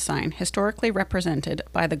an earth sign historically represented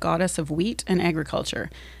by the goddess of wheat and agriculture,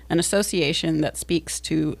 an association that speaks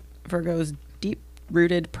to Virgo's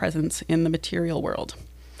deep-rooted presence in the material world.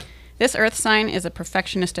 This earth sign is a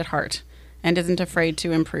perfectionist at heart and isn't afraid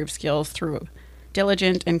to improve skills through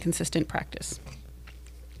diligent and consistent practice.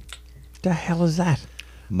 The hell is that?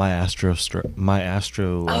 My astro.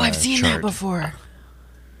 I've seen chart. that before.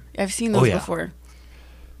 I've seen those yeah. before.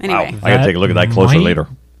 Anyway, I gotta take a look at that closer might- later.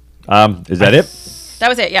 Is that it? that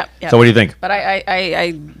was it. Yeah. So what do you think? But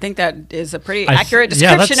I think that is a pretty I th- accurate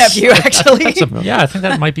yeah, description that's- of you, actually. Yeah, I think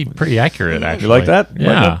that might be pretty accurate. Actually, You like that?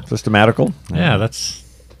 Yeah, Systematical? yeah. That's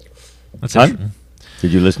Huh? interesting.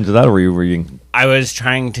 Did you listen to that or were you reading? I was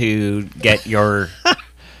trying to get your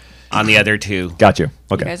on the other two. Got you. You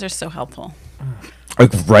Okay. guys are so helpful.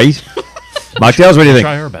 Right? Mocktails, what do you think?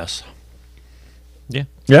 Try our best. Yeah.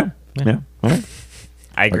 Yeah. Yeah. All right.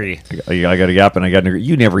 I agree. I got a yap and I got an agree.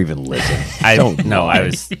 You never even listen. I don't know. I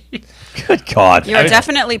was. Good God. You are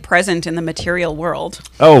definitely present in the material world.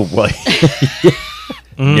 Oh, well.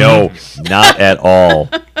 No, not at all.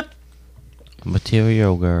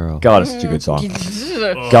 Material girl. God, it's such a good song.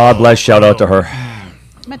 God bless. Shout out to her.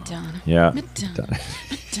 Madonna. Yeah. Madonna.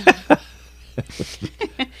 Madonna.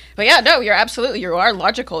 But yeah, no, you are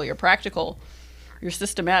logical, you're practical, you're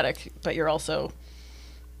systematic, but you're also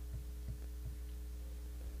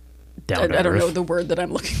Down to I don't earth. know the word that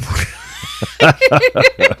I'm looking for.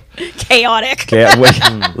 Chaotic.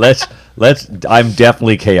 Wait, let's. I'm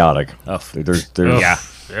definitely chaotic. Oh, There's yeah.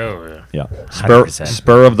 Oh, yeah. 100%.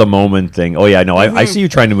 Spur of the moment thing. Oh yeah, no, I see you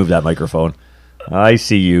trying to move that microphone. I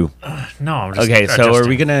see you. No, I'm just Okay, so are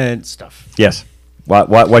we adjusting gonna? stuff? Yes.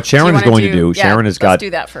 What Sharon is wanna going to do? yeah, Sharon has let's got. do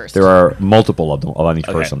that first. There are multiple of them on each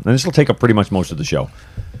Okay. person, and this will take up pretty much most of the show.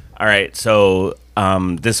 All right, so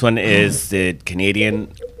this one is the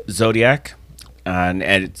Canadian zodiac, and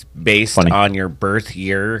it's based Funny. on your birth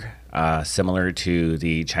year, similar to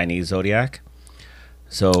the Chinese zodiac.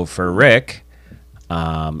 So for Rick,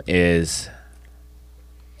 is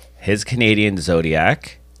his Canadian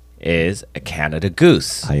zodiac is a Canada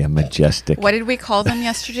goose. I am majestic. What did we call them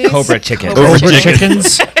yesterday? Cobra chicken. Cobra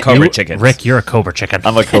chickens. Cobra chickens. Rick, you're a cobra chicken.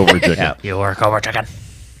 I'm a cobra chicken. Yeah. You are a cobra chicken.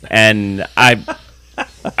 And I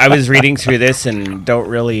was reading through this and don't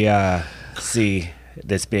really see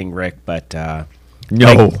this being Rick, but No,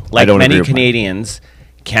 I like don't many agree with mine. Canadians,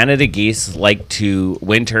 Canada geese like to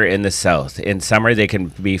winter in the south. In summer, they can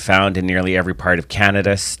be found in nearly every part of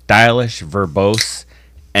Canada. Stylish, verbose,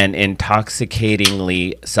 and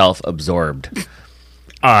intoxicatingly self-absorbed.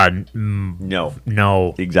 No,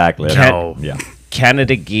 No. exactly. No. Yeah.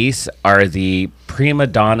 Canada geese are the prima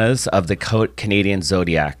donnas of the Canadian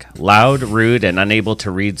zodiac. Loud, rude, and unable to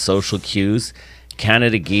read social cues,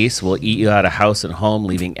 Canada geese will eat you out of house and home,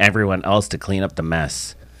 leaving everyone else to clean up the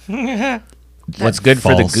mess. What's good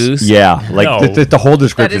for the False. goose? Yeah, like No. the whole That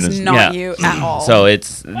description is is not yeah. you at all. So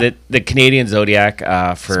it's the Canadian zodiac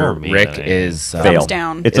for more me Rick than I is fail. thumbs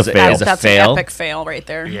down. It's a Is it- fail. is a That's fail. an epic fail right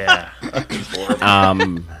there. Yeah.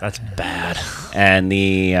 That's bad. and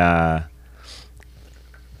the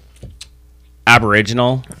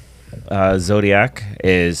Aboriginal zodiac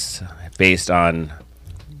is based on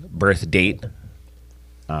birth date.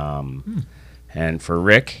 And for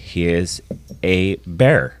Rick, he is a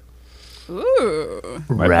bear. Ooh.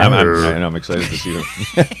 I'm excited to see them.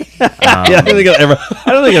 I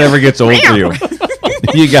don't think it ever gets old for you.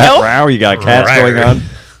 You got wow, you got cats going on.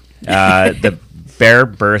 The bear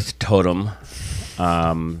birth totem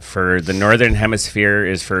for the northern hemisphere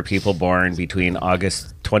is for people born between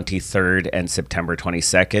August 23rd and September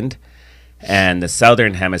 22nd, and the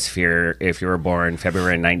southern hemisphere if you were born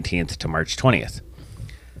February 19th to March 20th.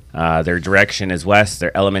 Their direction is west,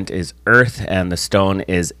 their element is earth, and the stone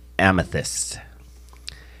is amethyst.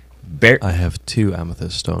 I have 2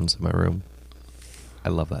 amethyst stones in my room. I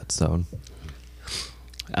love that stone.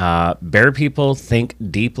 Bear people think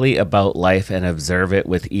deeply about life and observe it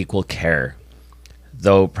with equal care.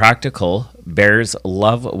 Though practical, bears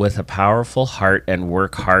love with a powerful heart and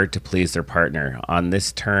work hard to please their partner. On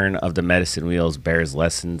this turn of the medicine wheels, bears'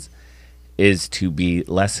 lessons is to be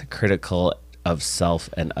less critical of self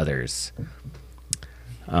and others.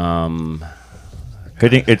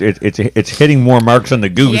 Hitting it's hitting more marks on the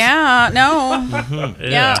goose. Yeah, no.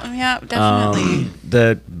 Yeah, definitely.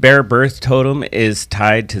 The bear birth totem is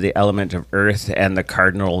tied to the element of earth and the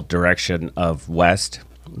cardinal direction of west.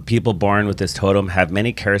 People born with this totem have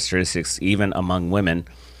many characteristics, even among women.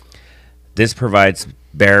 This provides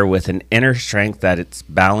bear with an inner strength that it's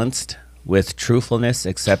balanced with truthfulness,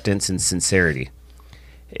 acceptance, and sincerity.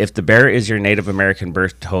 If the bear is your Native American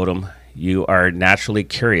birth totem, you are naturally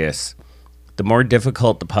curious. The more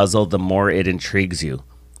difficult the puzzle, the more it intrigues you.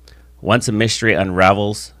 Once a mystery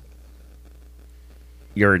unravels,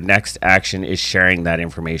 your next action is sharing that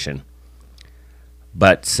information.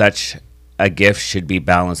 But such a gift should be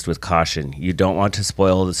balanced with caution. You don't want to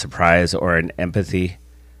spoil the surprise or an empathy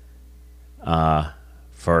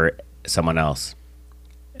for someone else.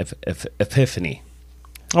 Epiphany.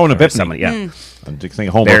 Oh, an Or epiphany. someone, yeah. I'm just thinking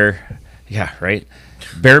homework. Bear, yeah, right.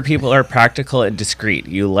 Bear people are practical and discreet.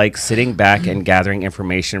 You like sitting back and gathering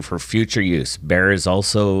information for future use. Bear is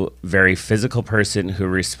also a very physical person who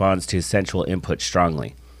responds to sensual input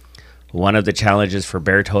strongly. One of the challenges for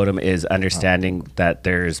Bear Totem is understanding that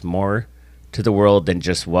there's more to the world than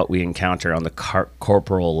just what we encounter on the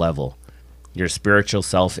corporal level. Your spiritual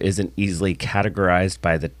self isn't easily categorized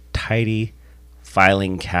by the tidy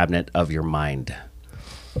filing cabinet of your mind.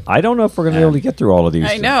 I don't know if we're going to be able to get through all of these.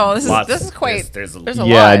 I know this Lots. is quite. There's a a Yeah,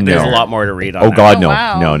 lot. no. There's a lot more to read on. Oh that. God, Oh, no,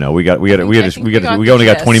 wow. no. We only got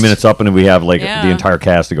the 20 gist. minutes up, and then we have like Yeah. the entire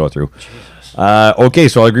cast to go through. Okay,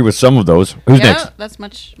 so I agree with some of those. Who's Yeah, next? that's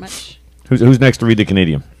much. Who's next to read the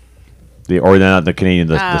Canadian? Not the Canadian,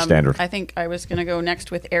 the standard. I think I was going to go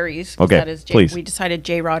next with Aries. Okay, that is please. We decided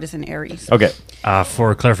J-Rod is an Aries. Okay,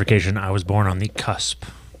 For clarification, I was born on the cusp.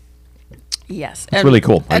 Yes. That's really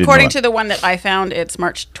cool. I didn't know According that. to the one that I found, it's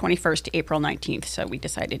March 21st to April 19th, so we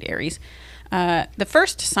decided Aries. The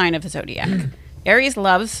first sign of the zodiac. Aries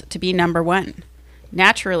loves to be number one.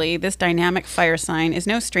 Naturally, this dynamic fire sign is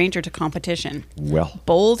no stranger to competition. well,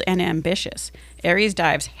 Bold and ambitious, Aries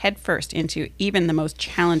dives headfirst into even the most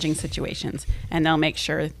challenging situations, and they'll make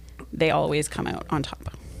sure they always come out on top.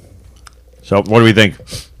 so what do we think?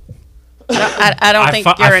 I don't think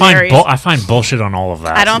you're an Aries. I find bullshit on all of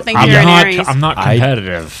that. I don't think I'm you're an not, Aries. I'm not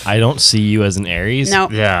competitive. I don't see you as an Aries. No.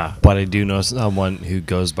 Yeah. But I do know someone who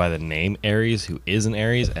goes by the name Aries, who is an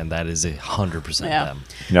Aries, and that is 100% Yeah. them.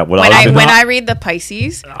 No, what When I'll- I read the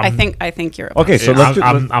Pisces, I think you're a Okay, Pisces. so let's do,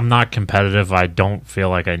 I'm not competitive. I don't feel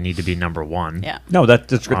like I need to be number one. Yeah. no, that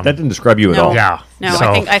didn't describe you at No. all. Yeah. No, So,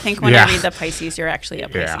 I think when yeah. I read the Pisces, you're actually a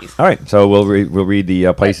Yeah. Pisces. All right, so we'll read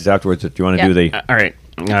the Pisces afterwards. Do you want to do the? All right.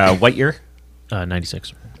 What year?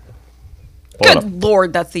 96. Hold up. Good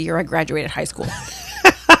Lord, that's the year I graduated high school.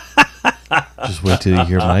 Just wait till you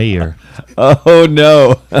hear my ear. Oh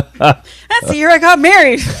no, That's the year I got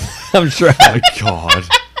married. I'm sure. God.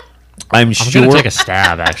 I'm I'm sure. gonna take a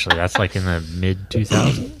stab. Actually, that's like in the mid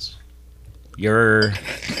 2000s. You're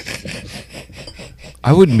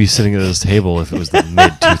I wouldn't be sitting at this table if it was the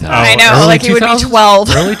mid 2000s. I know, early like you would be 2000s? 12.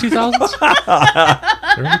 Early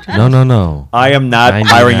 2000s. No. I am not 99.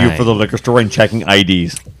 hiring you for the liquor store and checking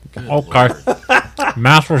IDs. Okay.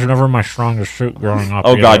 Math was never my strongest suit growing up.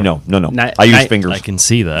 Oh God, either. no. Ni- I use ni- fingers. I can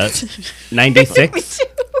see that. 96.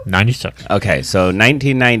 96. Okay, so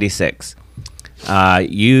 1996.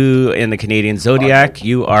 You in the Canadian zodiac,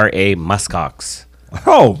 you are a muskox.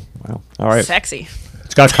 Oh, well, all right. Sexy.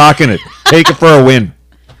 It's got cock in it. Take it for a win.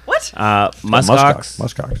 What? Muskox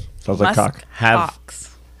Muskox. Sounds like cock. have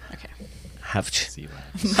Ox. Okay.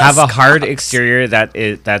 have a hard exterior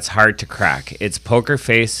that's hard to crack. Its poker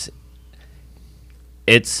face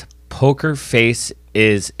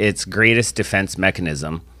is its greatest defense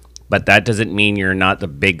mechanism, but that doesn't mean you're not the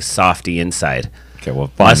big softy inside. Okay, well,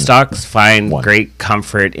 fine. Muskox find One. great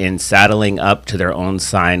comfort in saddling up to their own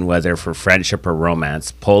sign, whether for friendship or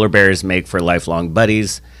romance. Polar bears make for lifelong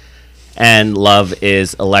buddies, and love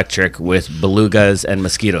is electric with belugas and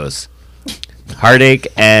mosquitoes. Heartache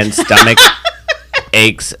and stomach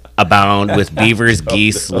aches abound with beavers,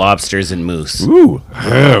 geese, lobsters, and moose. Ooh.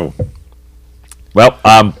 Oh. Well,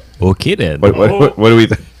 Okay then. what do we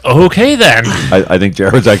think? Okay then. I think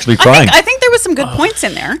Jared's actually crying. I think there was some good points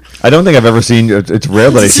in there. I don't think I've ever seen. It's rare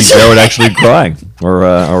that I see Jared actually crying,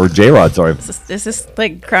 or J-Rod. Sorry. Is this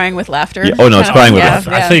like crying with laughter? Yeah, oh, no, it's crying with Yeah,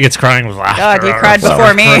 laughter. I think it's crying with laughter. God, you cried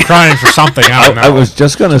before me. We're crying for something. I don't know. I was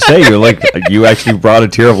just gonna say you actually brought a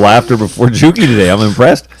tear of laughter before Juki today. I'm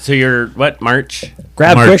impressed. So you're what, March?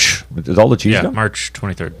 Grab March. quick. Is all the cheese Yeah, gone? March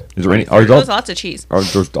 23rd. Is there any? Are There's all, lots of cheese. are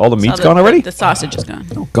there's all the meat's So gone already? The sausage is gone.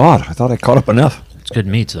 Oh God, I thought I caught up enough. It's good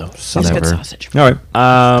meats though. It's good Never. sausage. All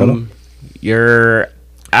right. Your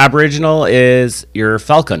Aboriginal is your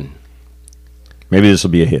falcon. Maybe this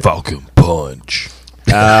will be a hit. Falcon Punch.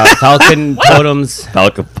 Falcon totems.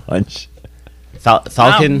 Falcon punch.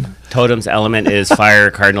 Falcon totem's element is fire.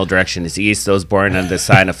 Cardinal direction is east. Those born under the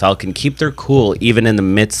sign of falcon keep their cool even in the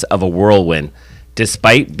midst of a whirlwind.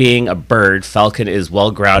 Despite being a bird, falcon is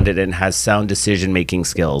well grounded and has sound decision making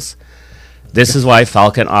skills. This is why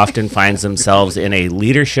falcon often finds themselves in a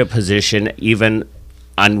leadership position even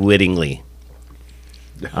unwittingly.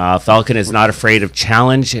 Falcon is not afraid of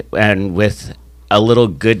challenge, and with a little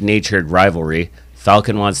good-natured rivalry,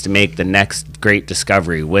 Falcon wants to make the next great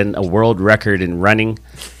discovery, win a world record in running,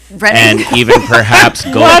 and even perhaps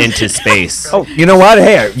go into space. Oh, you know what?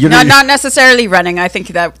 Hey, Not necessarily running. I think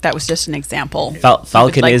that was just an example.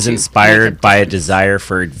 Falcon like is to inspired make a by a difference. desire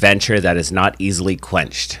for adventure that is not easily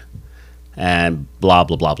quenched. And blah,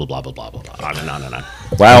 blah, blah, blah, blah, blah, blah, blah, blah, on and on and on.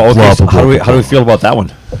 Wow. Okay. Blah, So blah, how blah, do we feel about that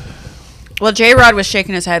one? Well, J-Rod was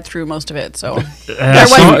shaking his head through most of it, so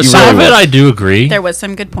Some, was- some of it I do agree. there was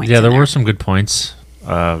some good points. Yeah, in there there. were some good points.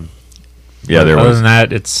 Yeah, there Other was. than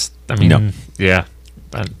that, it's. I mean, No. yeah,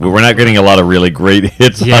 We're not getting a lot of really great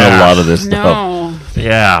hits on a Yeah. lot of this stuff. No.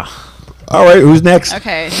 yeah. All right, who's next?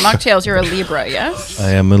 Okay, mocktails. You're a Libra, yes?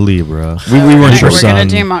 I am a Libra. We weren't sure. We're gonna Sun,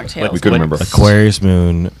 do mocktails. We couldn't remember. Aquarius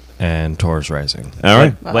Moon and Taurus Rising. All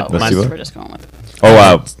right. Well, What Let's see months what- we're just going with.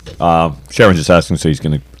 Sharon's just asking, so he's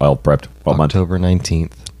going to all prepped. What month? October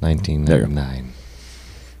 19th, 1999.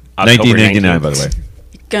 1999, by the way.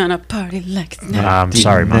 Gonna party like it's not. I'm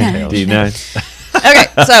sorry, my fails. 99. Okay,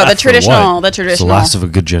 so the traditional, What? the It's the last of a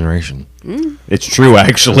good generation. It's true,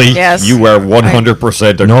 actually. Yes. You are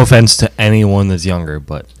 100%. No offense to anyone that's younger,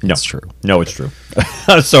 but No. it's true. No, it's true.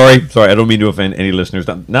 sorry. I don't mean to offend any listeners.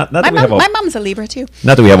 Not that we have My mom's a Libra too.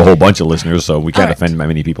 not that we have a whole bunch of listeners, so we can't right. offend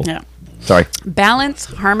many people. Yeah. Sorry. Balance,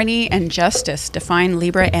 harmony, and justice define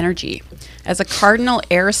Libra energy. As a cardinal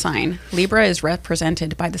air sign, Libra is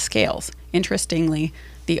represented by the scales. Interestingly,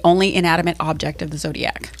 the only inanimate object of the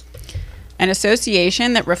zodiac. An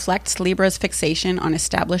association that reflects Libra's fixation on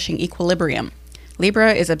establishing equilibrium.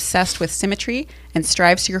 Libra is obsessed with symmetry and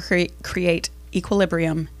strives to create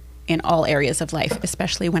equilibrium in all areas of life,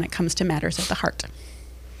 especially when it comes to matters of the heart.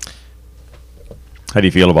 How do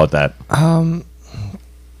you feel about that?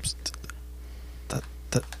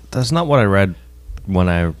 That's not what I read when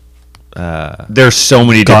I There's so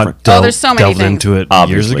many different. there's so many delved things. into it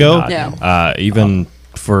Obviously years ago. not. Yeah. Even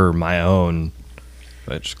for my own, if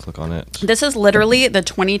I just click on it. This is literally the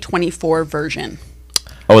 2024 version.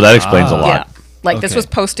 Oh, that explains a lot. Yeah. Like this Okay. was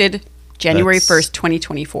posted January That's- 1st,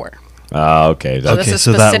 2024. Okay. So this is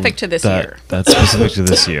specific to this year. That's specific to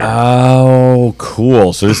this year. Oh,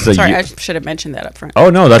 cool. So this is a Sorry, year. I should have mentioned that up front. Oh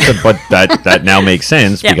no, but that now makes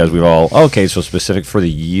sense Yeah. because we've all okay. So specific for the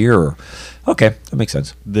year. Okay, that makes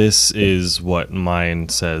sense. This is what mine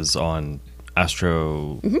says on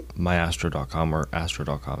myastro.com or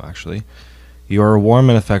astro.com actually. You are warm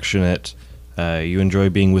and affectionate. You enjoy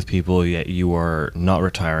being with people, yet you are not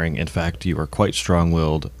retiring. In fact, you are quite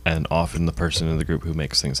strong-willed and often the person in the group who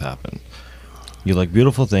makes things happen. You like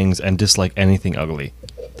beautiful things and dislike anything ugly.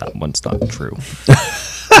 That one's not true.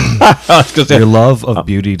 Your love of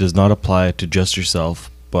beauty does not apply to just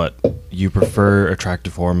yourself, but you prefer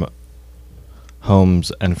attractive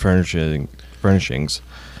homes and furnishings.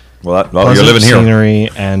 Well, you're Pleasant living here. scenery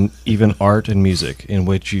and even art and music, in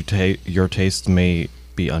which your tastes may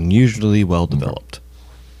be unusually well developed.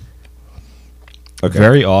 Okay.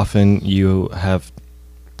 Very often you have,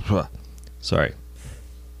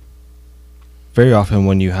 Very often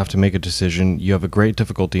when you have to make a decision, you have a great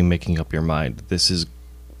difficulty making up your mind. This is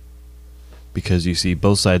because you see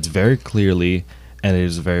both sides very clearly, and it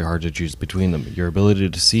is very hard to choose between them. Your ability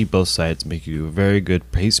to see both sides make you a very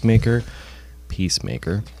good peacemaker,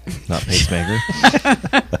 not pacemaker.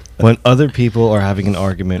 When other people are having an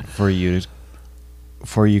argument for you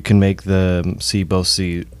can make them see both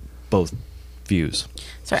views.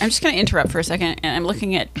 Sorry, I'm just going to interrupt for a second, and I'm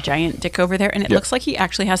looking at Giant Dick over there, and it looks like he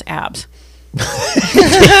actually has abs. He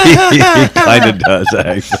kind of does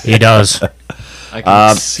actually. He does. I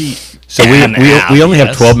can see. So we only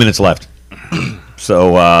have 12 minutes left.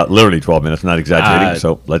 So literally 12 minutes, not exaggerating.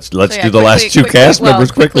 So let's So, yeah, do the last two cast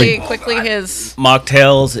members quickly. Quickly his...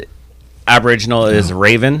 Mocktails, Aboriginal is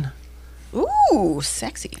Raven. Ooh,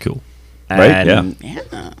 sexy. Cool. Right, And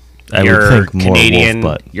Yeah. I you're would think more Canadian,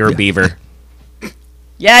 wolf, but you're a beaver.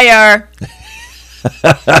 Yeah, you are.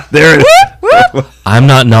 There it is. I'm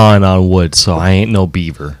not gnawing on wood, so I ain't no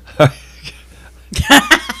beaver.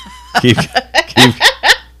 keep,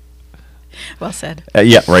 Well said.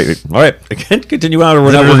 yeah, right. All right. Continue on, or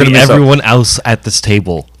we're Literally going to everyone else at this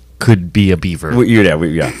table could be a beaver,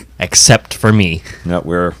 Yeah. except for me. No,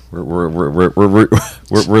 we're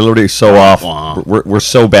literally so off. We're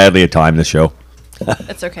so badly at time this show.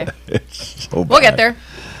 That's okay. So We'll get bad. there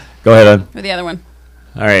Go ahead, Ed. with the other one.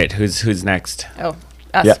 All right, who's next? Oh,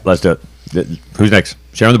 us. Yeah, let's do it. Who's next?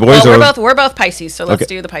 Sharon the boys Well, or we're both Pisces, so let's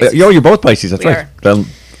do the Pisces. Yo, you're both Pisces. That's We right. are. Then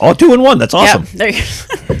all 2 in 1. That's awesome. Yeah, there you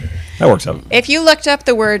go. That works out. If you looked up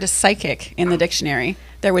the word psychic in the dictionary,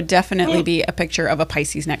 there would definitely be a picture of a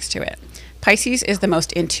Pisces next to it. Pisces is the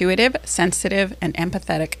most intuitive, sensitive, and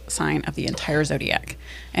empathetic sign of the entire zodiac.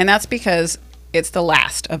 And that's because it's the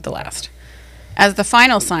last of the last. As the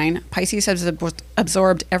final sign, Pisces has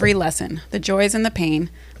absorbed every lesson, the joys and the pain,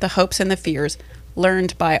 the hopes and the fears,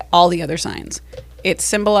 learned by all the other signs. It's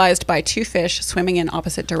symbolized by 2 fish swimming in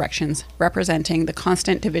opposite directions, representing the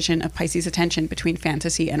constant division of Pisces' attention between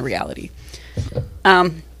fantasy and reality.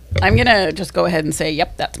 I'm going to just go ahead and say,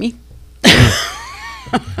 yep, that's me.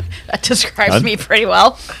 That describes me pretty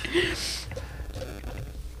well.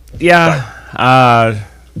 Yeah.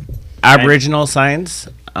 Aboriginal signs.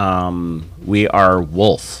 We are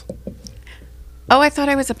wolf. Oh, I thought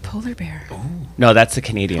I was a polar bear. No, that's the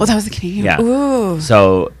Canadian. Oh, that was the Canadian. Yeah. Ooh.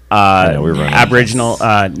 So, know, we were running. Aboriginal,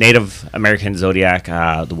 Native American zodiac,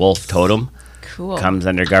 the wolf totem. Cool. Comes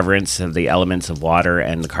under governance of the elements of water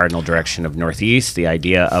and the cardinal direction of northeast. The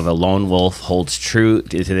idea of a lone wolf holds true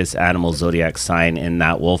to this animal zodiac sign in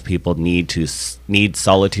that wolf people need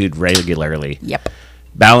solitude regularly. Yep.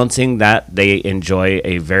 Balancing that, they enjoy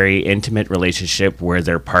a very intimate relationship where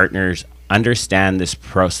their partners understand this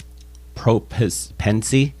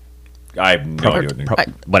propensity. I have no idea.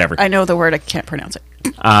 Whatever. I know the word. I can't pronounce it.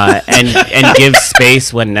 And give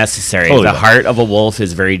space when necessary. Totally The right. heart of a wolf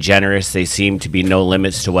is very generous. They seem to be no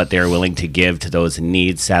limits to what they are willing to give to those in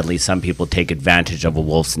need. Sadly, some people take advantage of a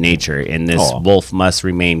wolf's nature. In this, Aw. wolf must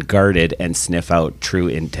remain guarded and sniff out true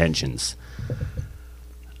intentions.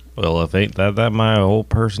 Well, if ain't that my whole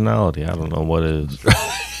personality, I don't know what is.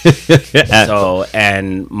 So,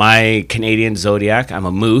 and my Canadian zodiac, I'm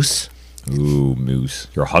a moose. Ooh, moose.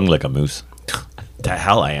 You're hung like a moose. The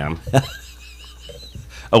hell I am.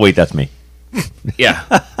 Oh, wait, that's me. Yeah.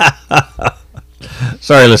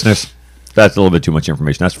 Sorry, listeners. That's a little bit too much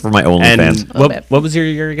information. That's for my only And fans. Little bit. what was your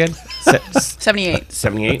year again? 78.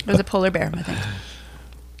 78? It was a polar bear, I think.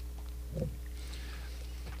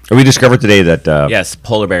 We discovered today that Yes,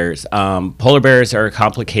 polar bears. Polar bears are a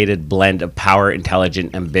complicated blend of power,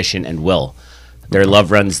 intelligence, ambition, and will. Their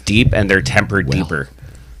love runs deep and their temper deeper.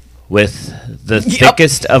 With the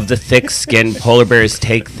thickest of the thick-skinned, polar bears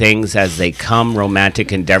take things as they come,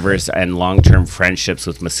 romantic endeavors and long-term friendships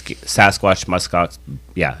with Sasquatch, muskox.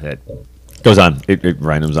 Yeah, goes on. It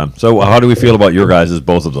randoms on. So how do we feel about your guys as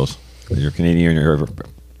both of those? You're Canadian.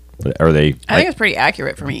 Are they? I think it's pretty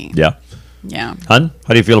accurate for me. Yeah. Yeah. Hun,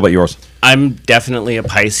 how do you feel about yours? I'm definitely a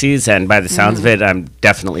Pisces, and by the sounds of it, I'm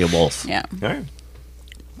definitely a wolf. Yeah.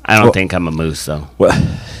 I don't Well- think I'm a moose, though. Well,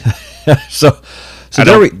 so I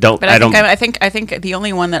there we But I think the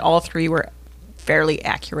only one that all three were fairly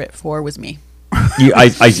accurate for was me.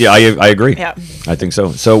 I agree. Yeah. I think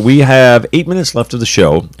so. So we have 8 minutes left of the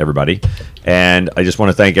show, everybody, and I just want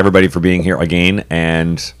to thank everybody for being here again.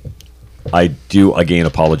 And I do again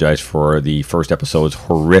apologize for the first episode's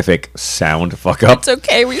horrific sound fuck up. It's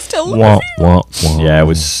okay. We still love Wah, you. wah, wah. Yeah, it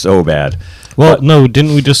was so bad. Well, But- no,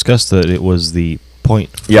 didn't we discuss that it was the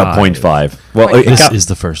 0.5? Yeah, 0.5. Well, Point it This got, is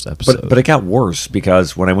the first episode. but it got worse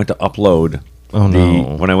because when I went to upload Oh,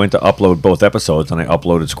 no. when I went to upload both episodes and I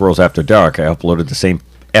uploaded Squirrels After Dark, I uploaded the same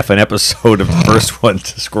effing episode of the first one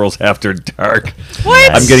to Squirrels After Dark.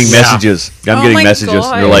 What? I'm getting messages. I'm Oh getting my messages.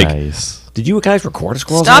 And they're God. like, Nice. "Did you guys record a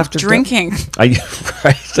Squirrels Stop After drinking. Dark?"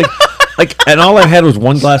 Right, it's and all I had was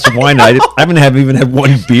one glass of wine. I haven't even had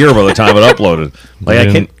one beer by the time it uploaded. Like I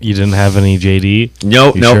can't. You didn't have any JD?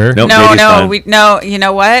 No, You no, sure? no. No, JD's no, fine. you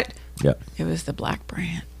know what? Yeah. It was the black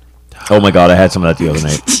brand. Oh my God, I had some of that the other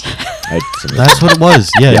night. I had some of that. That's what it was.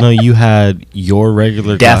 Yeah, no, you had your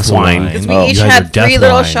regular Death glass of wine. wine. Because we Oh. each You had your three death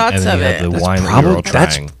little wine, shots and then of you had it. The That's wine that you were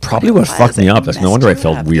That's trying. probably what fucked me up. That's no wonder I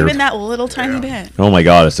felt weird. Even that little tiny bit. Oh my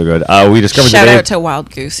God, it's so good. We discovered Shout today. out to Wild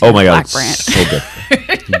Goose. Oh and my God, Black it's Brand. so good.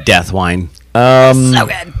 Death wine. So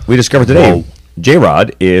good. We discovered today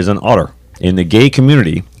J-Rod is an otter in the gay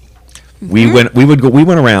community. We went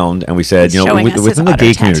around and we said, Showing us his within the otter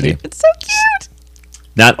gay tattoo. community, It's so cute.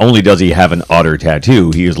 not only does he have an otter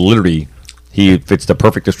tattoo, he fits the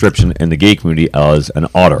perfect description in the gay community as an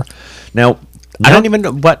otter. Now, I don't even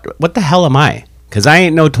know what the hell am I? Because I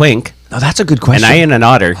ain't no twink, now that's a good and question. I ain't an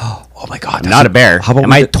otter. Oh my God, I'm not a bear. How about am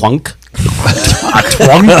we I get- twunk?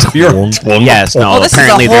 You're a twunk. Yes, no. Well, this is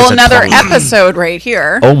apparently a whole there's nother twunk. episode right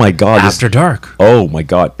here. Oh my God, this- After dark. Oh my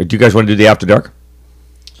God, do you guys want to do the after dark?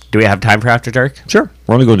 Do we have time for after dark? Sure.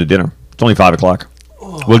 We're only going to dinner. It's only 5:00.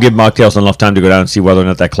 We'll give Mocktails enough time to go down and see whether or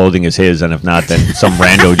not that clothing is his, and if not, then some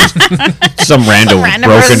rando random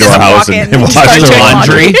broke person into just our house walk in and and washed start our doing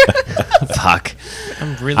laundry. Fuck.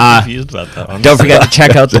 I'm really confused about that one. Don't forget to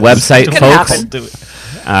check out the website, Could folks.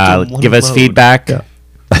 happen. Give us feedback.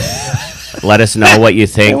 Let us know what you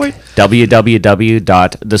think.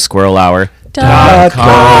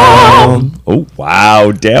 www.thesquirrelhour.com. Oh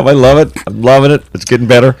wow, damn! I love it. I'm loving it. It's getting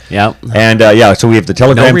better. Yep. And so we have the No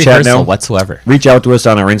Telegram chat rehearsal now. whatsoever. Reach out to us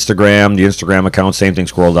on our Instagram, the Instagram account, same thing,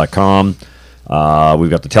 squirrel.com. We've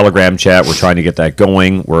got the Telegram chat. We're trying to get that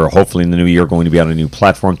going. We're hopefully in the new year going to be on a new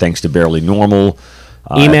platform thanks to Barely Normal.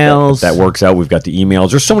 Emails. If that works out. We've got the emails.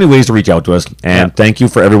 There's so many ways to reach out to us. And Yeah. thank you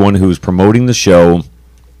for everyone who's promoting the show.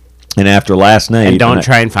 And after last night... And don't I-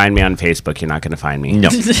 try and find me on Facebook. You're not going to find me. No.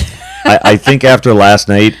 I think after last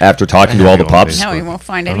night, after talking to all the pups... No, you won't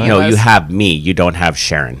find any No, of us. you have me. You don't have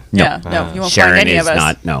Sharon. Yeah, no, you won't Sharon find any is of us.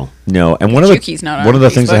 not. No. No, and one of Yuki's not on the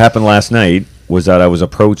things that Facebook. happened last night was that I was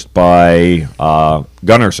approached by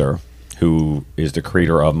Gunnar Sir, who is the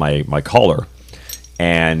creator of my collar,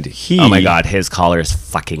 And he, Oh my God, his collar is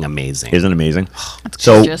fucking amazing. isn't amazing. That's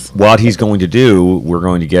So gorgeous. what he's going to do, we're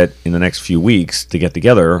going to get in the next few weeks to get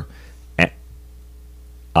together.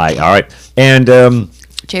 All right, and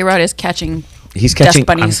J Rod is catching he's dust catching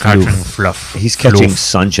I'm bunnies. catching fluff. he's catching Fluff.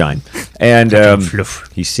 sunshine, and fluff.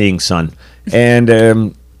 he's seeing sun. And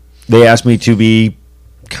they asked me to be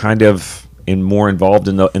kind of more involved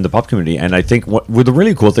in the pup community. And I think what the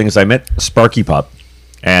really cool thing is I met Sparky Pup,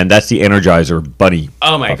 and that's the Energizer bunny.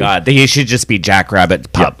 Oh my God, he should just be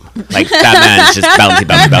Jackrabbit Pup. Like that man's just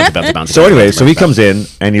bouncy. So anyway, so he comes in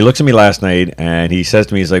and he looks at me last night and he says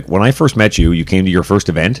to me, he's like, when I first met you, you came to your first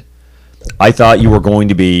event. I thought you were going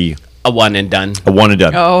to be a one and done. a one and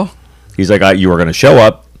done. Oh, He's like, you were going to show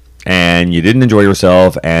up and you didn't enjoy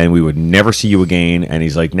yourself and we would never see you again. And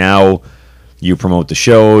he's like, now you promote the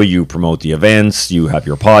show, you promote the events, you have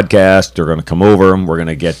your podcast. They're going to come over. We're going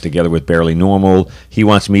to get together with Barely Normal. He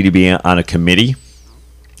wants me to be on a committee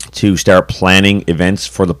to start planning events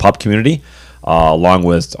for the pup community, along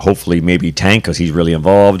with hopefully maybe Tank because he's really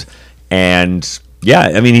involved. And yeah,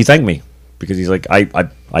 I mean, he thanked me because he's like, I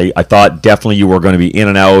thought definitely you were going to be in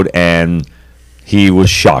and out, and he was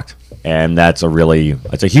shocked. And it's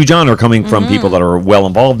a huge honor coming from people that are well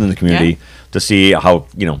involved in the community to see how,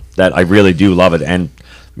 that I really do love it. And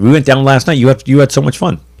we went down last night. You had so much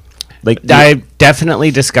fun. Like I definitely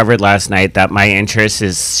discovered last night that my interest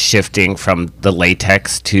is shifting from the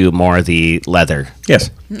latex to more the leather. yes,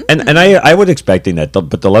 and I would expecting that, but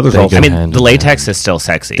the leather's also. I go mean, hand the in latex is still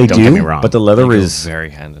sexy. they Don't do, get me wrong. but the leather Go is very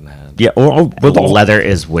hand in hand. yeah. But the leather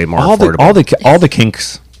is way more all affordable. all the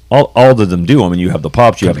kinks, all of them do. I mean, you have the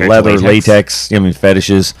pups, you have Compared to leather, latex. latex. I mean,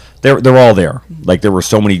 fetishes. They're all there. Like there were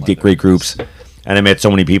so many great groups, and I met so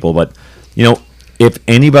many people. But if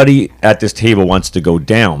anybody at this table wants to go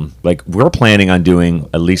down, like we're planning on doing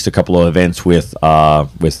at least a couple of events with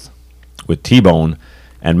T-Bone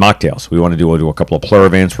and Mocktails. We want to do a couple of plur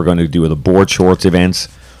events. We're going to do the board shorts events.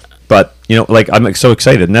 But like I'm so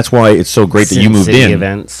excited, and that's why it's so great that you Sin moved City in.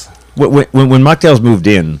 events. When Mocktails moved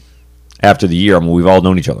in after the year, I mean, we've all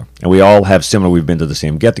known each other, and we all have similar. We've been to the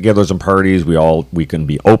same get-togethers and parties. We can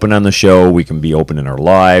be open on the show. We can be open in our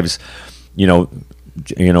lives.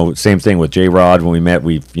 Same thing with J Rod when we met.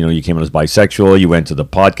 You came in as bisexual. You went to the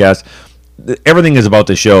podcast. Everything is about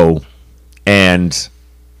the show, and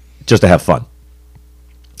just to have fun.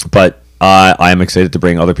 But I am excited to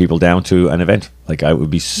bring other people down to an event. Like it would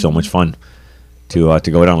be so much fun to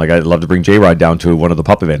go down. Like I'd love to bring J Rod down to one of the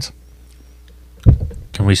pup events.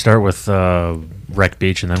 Can we start with Wreck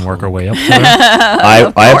Beach and then work our way up to it?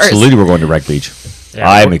 I course. absolutely we're going to Wreck Beach. Yeah,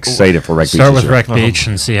 I'm excited for Wreck Beach. Start this with year. Wreck Beach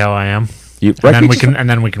and see how I am. Wreck And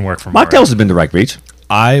then we Beach can work from there. Mocktails has been to Wreck Beach.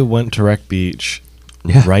 I went to Wreck Beach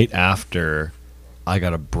Yeah. right after I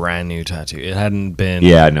got a brand new tattoo. It hadn't been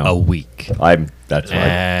a week. That's right.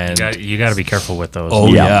 And You got to be careful with those. oh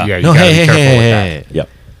Yeah. yeah, you no, gotta hey, be hey, careful hey, with hey, that. Yep.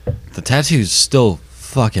 the tattoo's still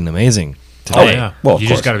fucking amazing. Oh Today. yeah. Well, of you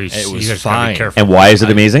course. just got to be. It You was just got to fine. be careful. And why is it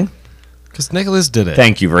amazing? Because Nicholas did it.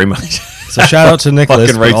 Thank you very much. So shout out to Nicholas,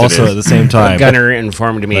 Fucking but right it also is. at the same time. Gunner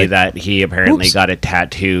informed me that he apparently got a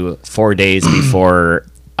tattoo 4 days before,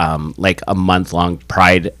 like a month-long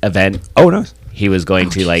Pride event. Oh, nice. He was going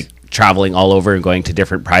to traveling all over and going to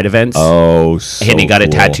different Pride events. Oh, so and he got a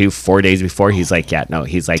cool. tattoo 4 days before. He's like, yeah, no.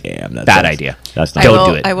 He's like, Damn, bad that's- idea. That's not Don't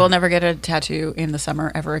do it. I will never get a tattoo in the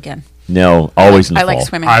summer ever again. No, always in the I fall. like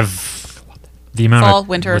swimming. The amount Fall, of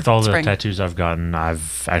winter, with all the spring. tattoos I've gotten,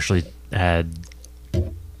 I've actually had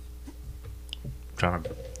trying to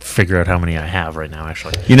figure out how many I have right now.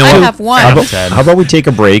 Actually, You know I what? have one. How about we take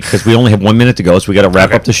a break because we only have 1 minute to go, so we got to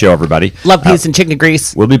wrap up the show, everybody. Love, peace, and chicken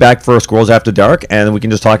grease. We'll be back for Squirrels After Dark, and then we can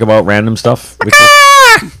just talk about random stuff.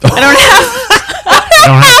 I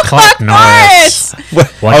don't have Clark Norris.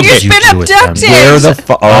 What Okay. did you You've do been with them? abducted. Where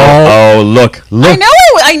the look.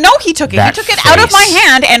 I know he took it. That He took it out of my face.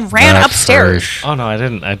 hand and ran That upstairs. first- Oh no, I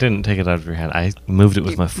didn't take it out of your hand. I moved it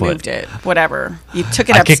with my foot. Moved it. Whatever. You took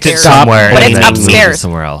it I upstairs. kicked it Stop somewhere, But and it's then moved it upstairs.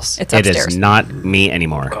 somewhere else. It's It upstairs. is not me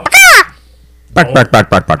anymore. Back.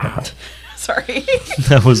 Sorry.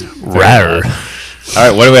 That was Rawr. All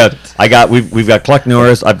right, what do we have? We've got Cluck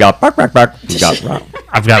Norris. I've got back. We've got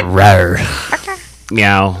I've got rawr.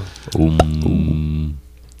 Meow.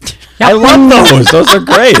 I love those. Those are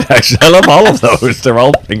great. Actually, I love all of those. They're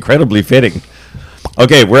all incredibly fitting.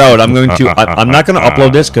 Okay, we're out. I'm not going to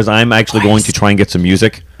upload this because I'm actually going to try and get some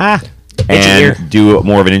music and do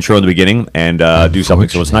more of an intro in the beginning and do something.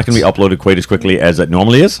 So it's not going to be uploaded quite as quickly as it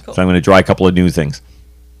normally is. So I'm going to try a couple of new things.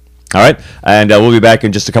 All right, and we'll be back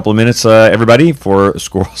in just a couple of minutes, everybody, for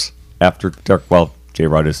Squirrels After Dark. Well, J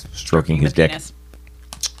Rod is stroking his dick. Penis.